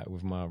 okay, like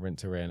with my rent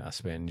to rent, I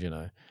spend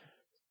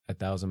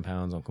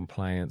 £1,000 on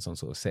compliance, on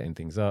sort of setting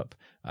things up.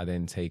 I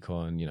then take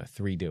on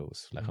 3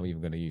 deals. Like I'm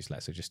even going to use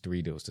so just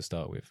 3 deals to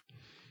start with,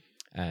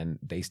 and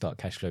they start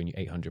cash flowing you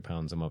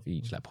 £800 a month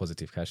each, like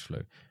positive cash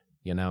flow.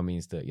 it now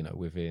means that, you know,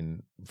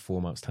 within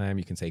 4 months' time,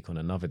 you can take on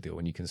another deal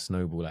and you can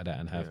snowball like that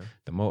and have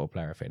the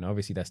multiplier effect. Now,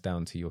 obviously, that's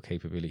down to your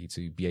capability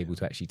to be able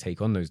to actually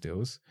take on those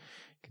deals.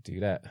 You could do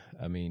that.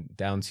 I mean,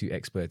 down to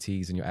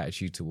expertise and your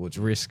attitude towards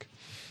risk.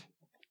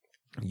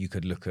 You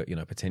could look at, you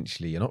know,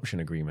 potentially an option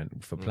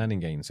agreement for planning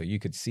gains. So you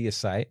could see a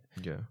site,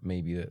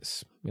 maybe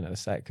that's, you know, the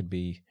site could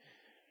be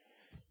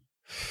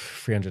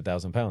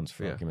 £300,000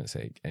 for argument's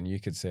sake, and you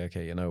could say,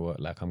 okay, you know what,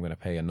 like I'm going to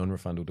pay a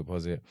non-refundable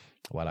deposit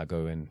while I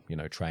go and, you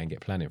know, try and get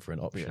planning for an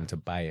option to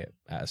buy it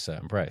at a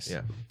certain price.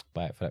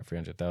 Buy it for that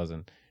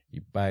 300,000. You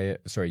buy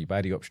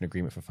the option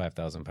agreement for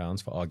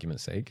 £5,000 for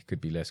argument's sake.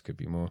 Could be less, could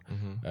be more.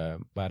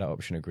 Buy that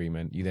option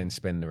agreement. You then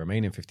spend the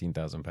remaining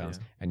 £15,000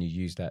 and you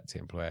use that to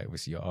employ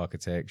obviously your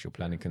architects, your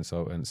planning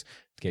consultants,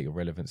 to get your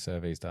relevant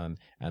surveys done,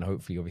 and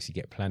hopefully obviously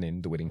get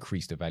planning that would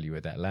increase the value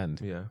of that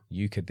land.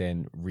 You could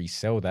then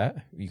resell that.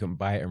 You can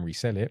buy it and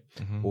resell it,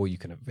 or you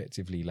can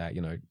effectively, like,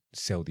 you know,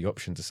 sell the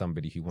option to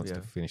somebody who wants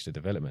to finish the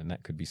development, and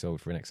that could be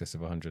sold for in excess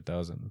of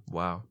 100,000.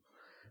 Wow.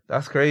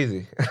 That's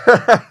crazy.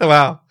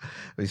 Wow.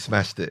 You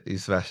smashed it.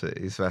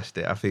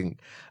 I think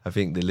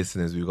the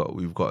listeners,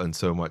 we've gotten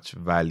so much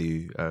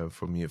value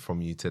from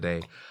you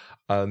today.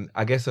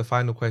 I guess a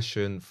final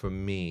question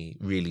from me,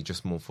 really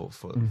just more for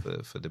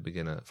the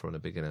beginner, from the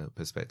beginner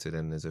perspective,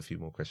 and there's a few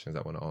more questions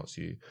I want to ask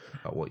you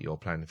about what you're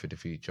planning for the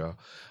future.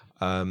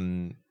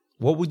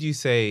 What would you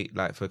say,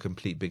 like, for a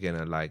complete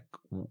beginner, like,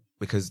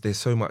 because there's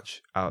so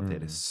much out there,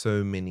 there's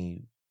so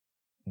many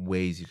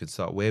ways you could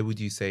start. Where would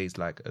you say is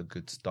like a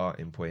good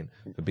starting point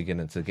for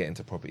beginner to get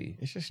into property?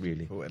 It's just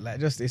really like,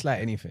 it's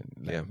like anything.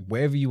 Like,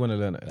 wherever you want to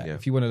learn. Like,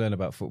 if you want to learn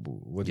about football,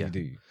 what do you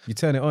do? You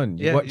turn it on.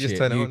 You watch you just it.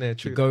 Turn it on there.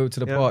 You go to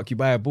the park. You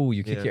buy a ball.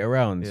 You kick it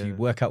around. You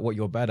work out what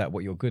you're bad at,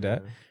 what you're good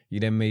at.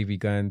 You then maybe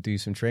go and do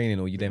some training,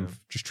 or you then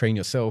just train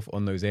yourself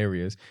on those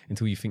areas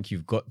until you think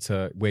you've got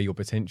to where your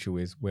potential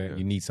is, where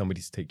you need somebody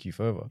to take you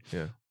further.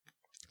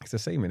 It's the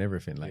same in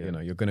everything. Like, you know,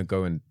 you're going to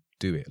go and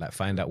do it. Like,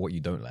 find out what you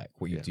don't like,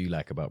 what you do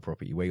like about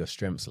property, where your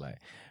strengths lie.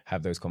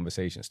 Have those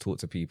conversations. Talk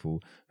to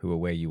people who are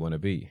where you want to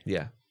be.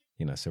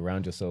 You know,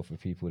 surround yourself with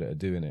people that are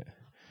doing it.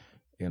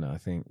 You know, I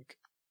think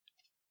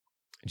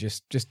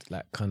just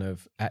like kind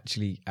of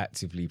actually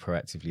actively,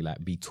 proactively,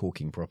 like, be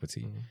talking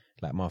property.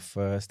 Like, my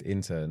first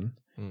intern,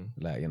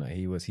 like, you know,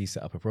 he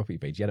set up a property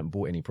page. He hadn't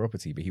bought any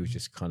property, but he was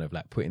just kind of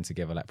like putting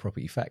together like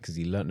property facts as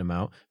he learnt them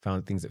out,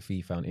 found things that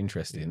he found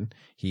interesting.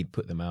 He'd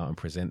put them out and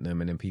present them,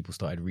 and then people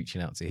started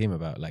reaching out to him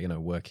about, like, you know,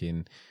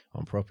 working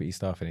on property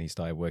stuff, and he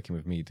started working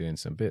with me doing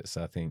some bits.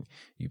 So I think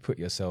you put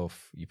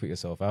yourself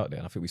out there,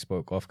 and I think we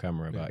spoke off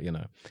camera about, you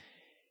know,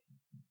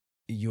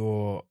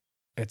 you're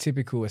a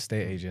typical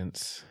estate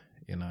agent,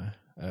 you know,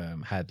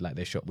 had like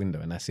their shop window,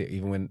 and that's it.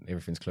 Even when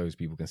everything's closed,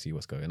 people can see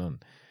what's going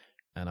on.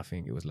 And I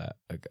think it was like,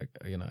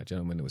 a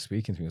gentleman that was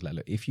speaking to me was like,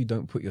 look, if you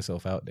don't put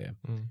yourself out there,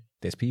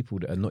 there's people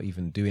that are not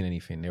even doing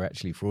anything. They're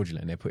actually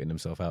fraudulent, and they're putting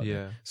themselves out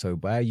there. So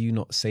by you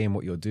not saying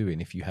what you're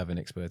doing, if you have an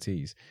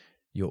expertise,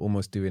 you're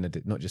almost doing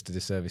not just a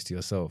disservice to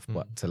yourself,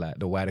 but to like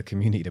the wider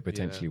community that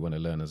potentially want to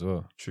learn as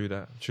well. True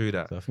that.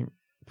 So I think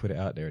put it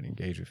out there and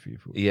engage with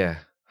people.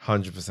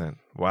 100%.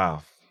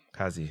 Wow.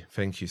 Kazi,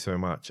 thank you so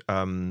much.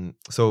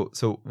 So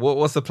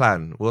what's the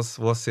plan?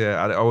 What's your?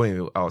 I won't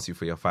even ask you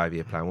for your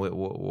 5-year plan. What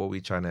are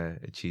we trying to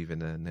achieve in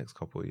the next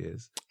couple of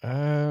years?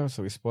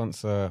 So we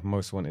sponsor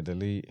Most Wanted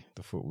Elite,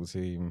 the football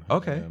team.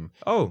 Okay.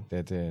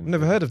 They're doing.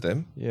 Never heard of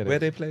them. Yeah. Where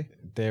they play?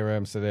 They're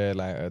they're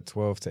like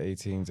 12 to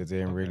 18s. They're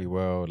doing really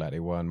well. Like, they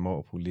won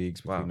multiple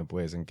leagues between the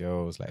boys and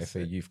girls. Like,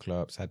 FA youth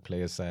clubs had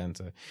players signed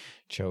to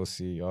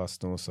Chelsea,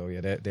 Arsenal. So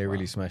yeah, they're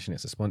really smashing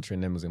it. So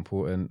sponsoring them was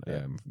important.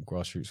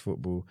 Grassroots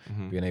football,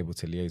 being able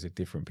to liaise with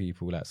different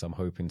people. Like, so I'm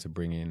hoping to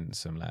bring in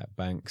some like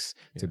banks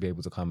to be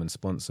able to come and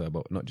sponsor,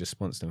 but not just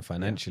sponsor them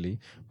financially,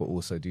 but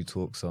also do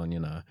talks on, you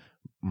know,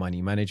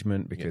 money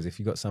management. Because if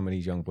you've got some of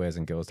these young boys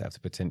and girls that have the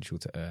potential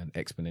to earn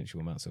exponential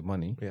amounts of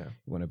money, you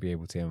want to be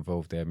able to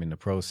involve them in the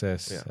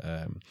process.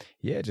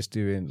 Just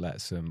doing like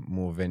some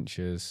more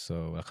ventures.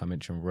 So like I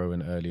mentioned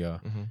Rowan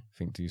earlier, I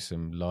think do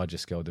some larger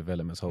scale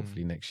developments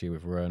hopefully next year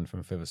with Rowan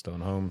from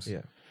Featherstone Homes.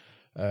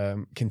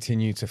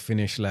 Continue to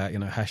finish, like, you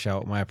know, hash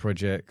out my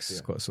projects.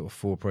 Got sort of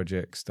 4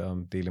 projects that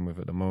I'm dealing with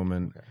at the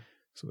moment.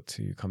 Sort of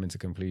 2 coming to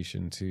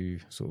completion, 2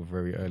 sort of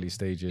very early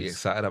stages. You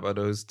excited about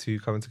those 2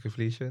 coming to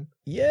completion?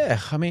 Yeah,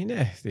 I mean,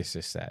 it's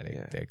just that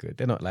they're good.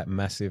 They're not like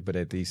massive, but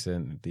they're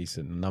decent.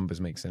 Decent numbers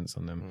make sense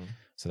on them,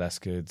 so that's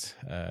good.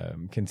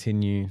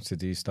 Continue to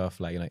do stuff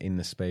like, you know, in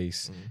the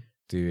space,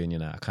 doing, you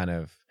know,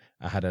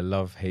 I had a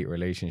love-hate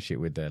relationship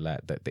with the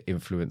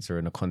influencer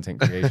and the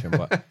content creation,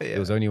 but it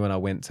was only when I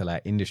went to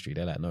like industry,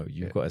 they're like, no,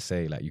 you've got to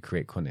say like you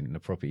create content in the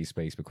property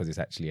space because it's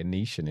actually a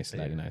niche, and it's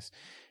like, you know,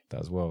 that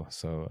as well.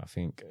 So I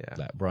think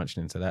like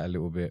branching into that a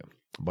little bit,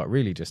 but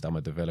really just I'm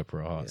a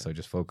developer at heart, so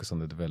just focus on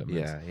the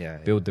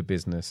development, build the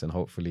business, and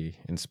hopefully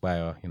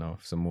inspire, you know,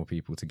 some more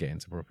people to get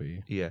into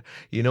property.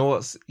 You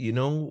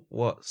know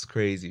what's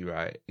crazy,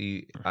 right?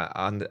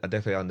 I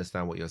definitely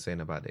understand what you're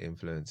saying about the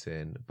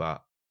influencing,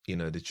 but you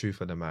know, the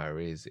truth of the matter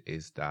is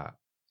that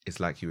it's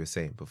like you were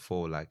saying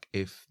before, like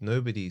if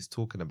nobody's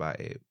talking about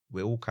it,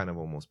 we're all kind of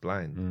almost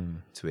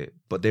blind to it.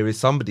 But there is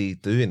somebody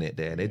doing it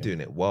there, and they're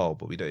doing it well,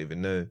 but we don't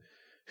even know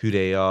who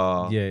they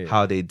are,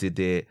 how they did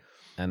it.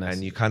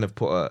 And you kind of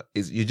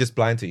you're just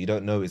blind to it. You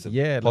don't know it's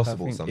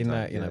possible like sometimes. In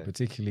that, you know,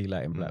 particularly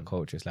like in black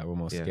culture, it's like we're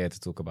more scared to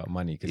talk about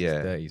money because it's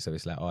dirty. So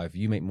it's like, oh, if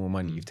you make more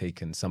money, you've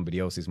taken somebody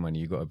else's money,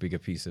 you got a bigger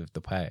piece of the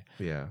pie.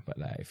 Yeah. But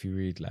like if you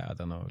read like, I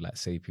don't know, like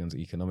Sapiens or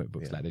economic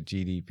books, like the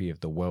GDP of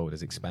the world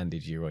has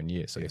expanded year on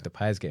year. So if the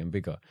pie is getting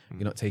bigger,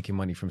 you're not taking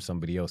money from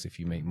somebody else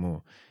if you make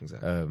more.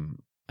 Exactly.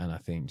 And I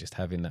think just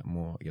having that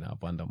more, you know,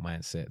 abundant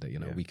mindset that, you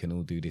know, we can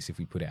all do this if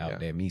we put it out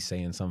there. Me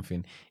saying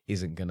something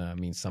isn't gonna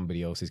mean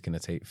somebody else is gonna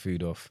take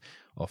food off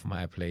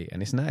my plate.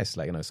 And it's nice,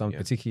 like, you know,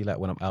 particularly like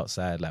when I'm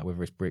outside, like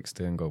whether it's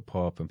Brixton, go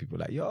pop, and people are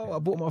like, yo, I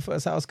bought my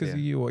first house because of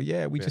you, or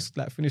we just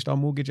like finished our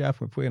mortgage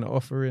app, we're putting an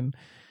offer in,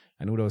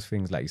 and all those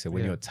things. Like you said,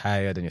 when you're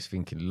tired and you're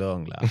thinking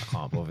long, like I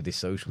can't bother, this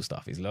social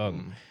stuff is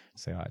long.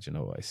 Say, do you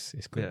know what?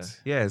 It's good.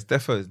 Yeah, it's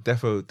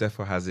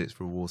defo has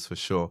its rewards for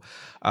sure.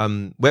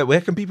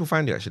 Where can people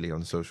find you actually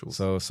on socials?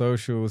 So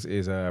socials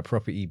is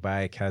Property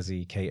by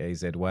Kazy,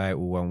 Kazy, all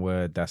one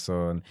word. That's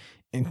on.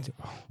 He's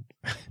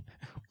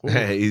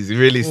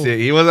really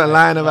sick. He wasn't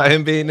lying about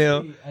him being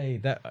ill.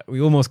 That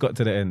we almost got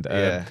to the end.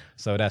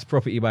 So that's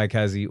Property by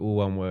Kazy, all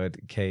one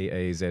word,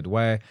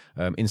 Kazy.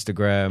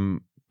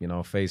 Instagram, you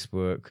know,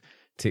 Facebook,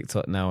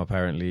 TikTok now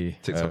apparently.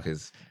 TikTok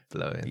is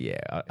blowing. Yeah,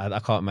 I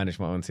can't manage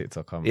my own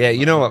TikTok.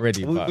 You know what?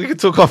 Ready, we can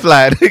talk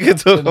offline.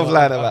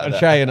 About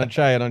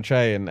I'm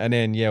trying. And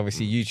then,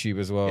 obviously YouTube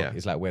as well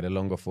is like where the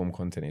longer form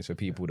content is for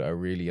people that are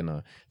really, you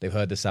know, they've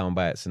heard the sound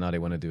bites and now they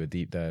want to do a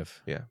deep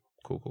dive. Yeah,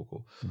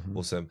 cool.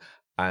 Awesome.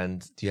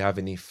 And do you have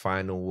any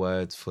final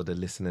words for the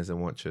listeners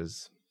and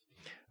watchers?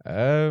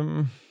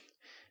 Yeah,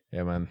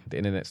 man, the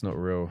internet's not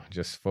real.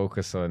 Just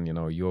focus on, you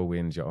know, your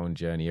wins, your own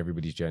journey.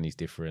 Everybody's journey is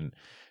different.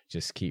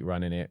 Just keep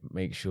running it.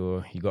 Make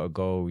sure you got a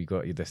goal, you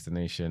got your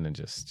destination, and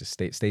just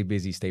stay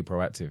busy, stay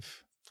proactive.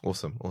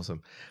 Awesome.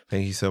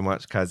 Thank you so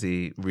much,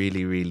 Kazy.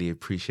 Really, really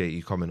appreciate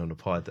you coming on the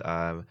pod.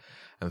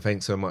 And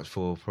thanks so much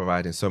for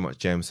providing so much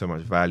gems, so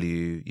much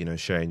value, you know,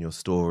 sharing your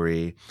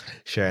story,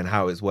 sharing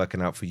how it's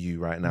working out for you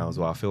right now as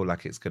well. I feel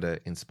like it's going to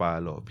inspire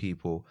a lot of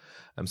people.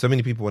 So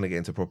many people want to get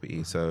into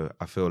property. So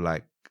I feel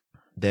like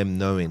them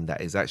knowing that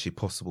it's actually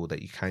possible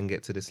that you can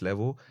get to this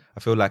level, I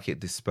feel like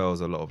it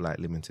dispels a lot of like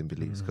limiting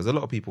beliefs, because a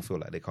lot of people feel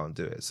like they can't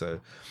do it. So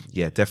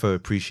yeah, defo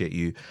appreciate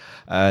you.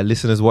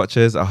 Listeners,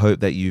 watchers, I hope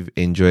that you've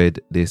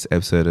enjoyed this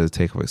episode of the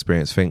Takeoff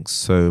Experience. Thanks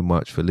so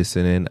much for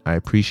listening. I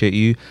appreciate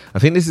you. I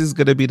think this is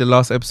going to be the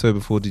last episode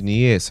before the new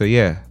year. So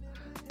yeah,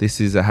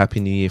 this is a happy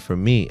new year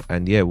from me.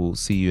 And yeah, we'll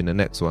see you in the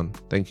next one.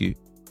 Thank you.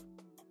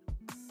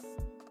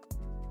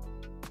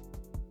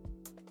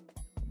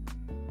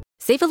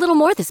 Save a little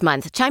more this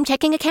month. Chime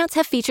checking accounts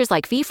have features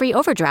like fee-free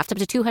overdraft up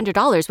to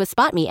 $200 with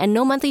SpotMe and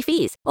no monthly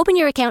fees. Open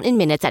your account in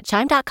minutes at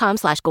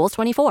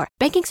chime.com/goals24.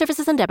 Banking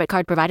services and debit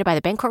card provided by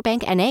the Bancorp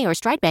Bank N.A. or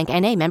Stride Bank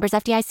N.A. members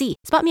FDIC.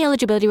 SpotMe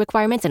eligibility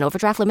requirements and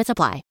overdraft limits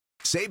apply.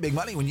 Save big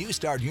money when you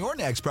start your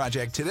next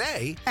project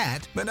today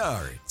at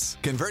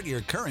Menards. Convert your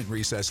current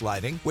recessed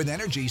lighting with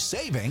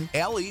energy-saving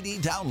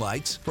LED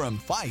downlights from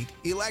Fight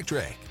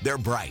Electric. They're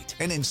bright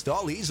and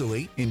install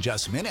easily in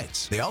just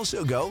minutes. They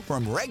also go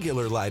from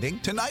regular lighting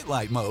to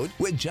nightlight mode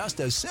with just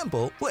a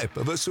simple flip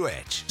of a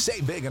switch.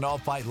 Save big on all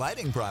Fight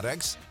lighting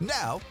products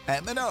now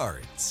at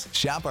Menards.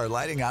 Shop our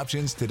lighting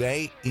options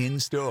today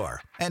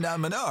in-store and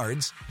on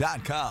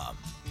Menards.com.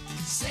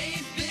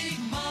 Save big.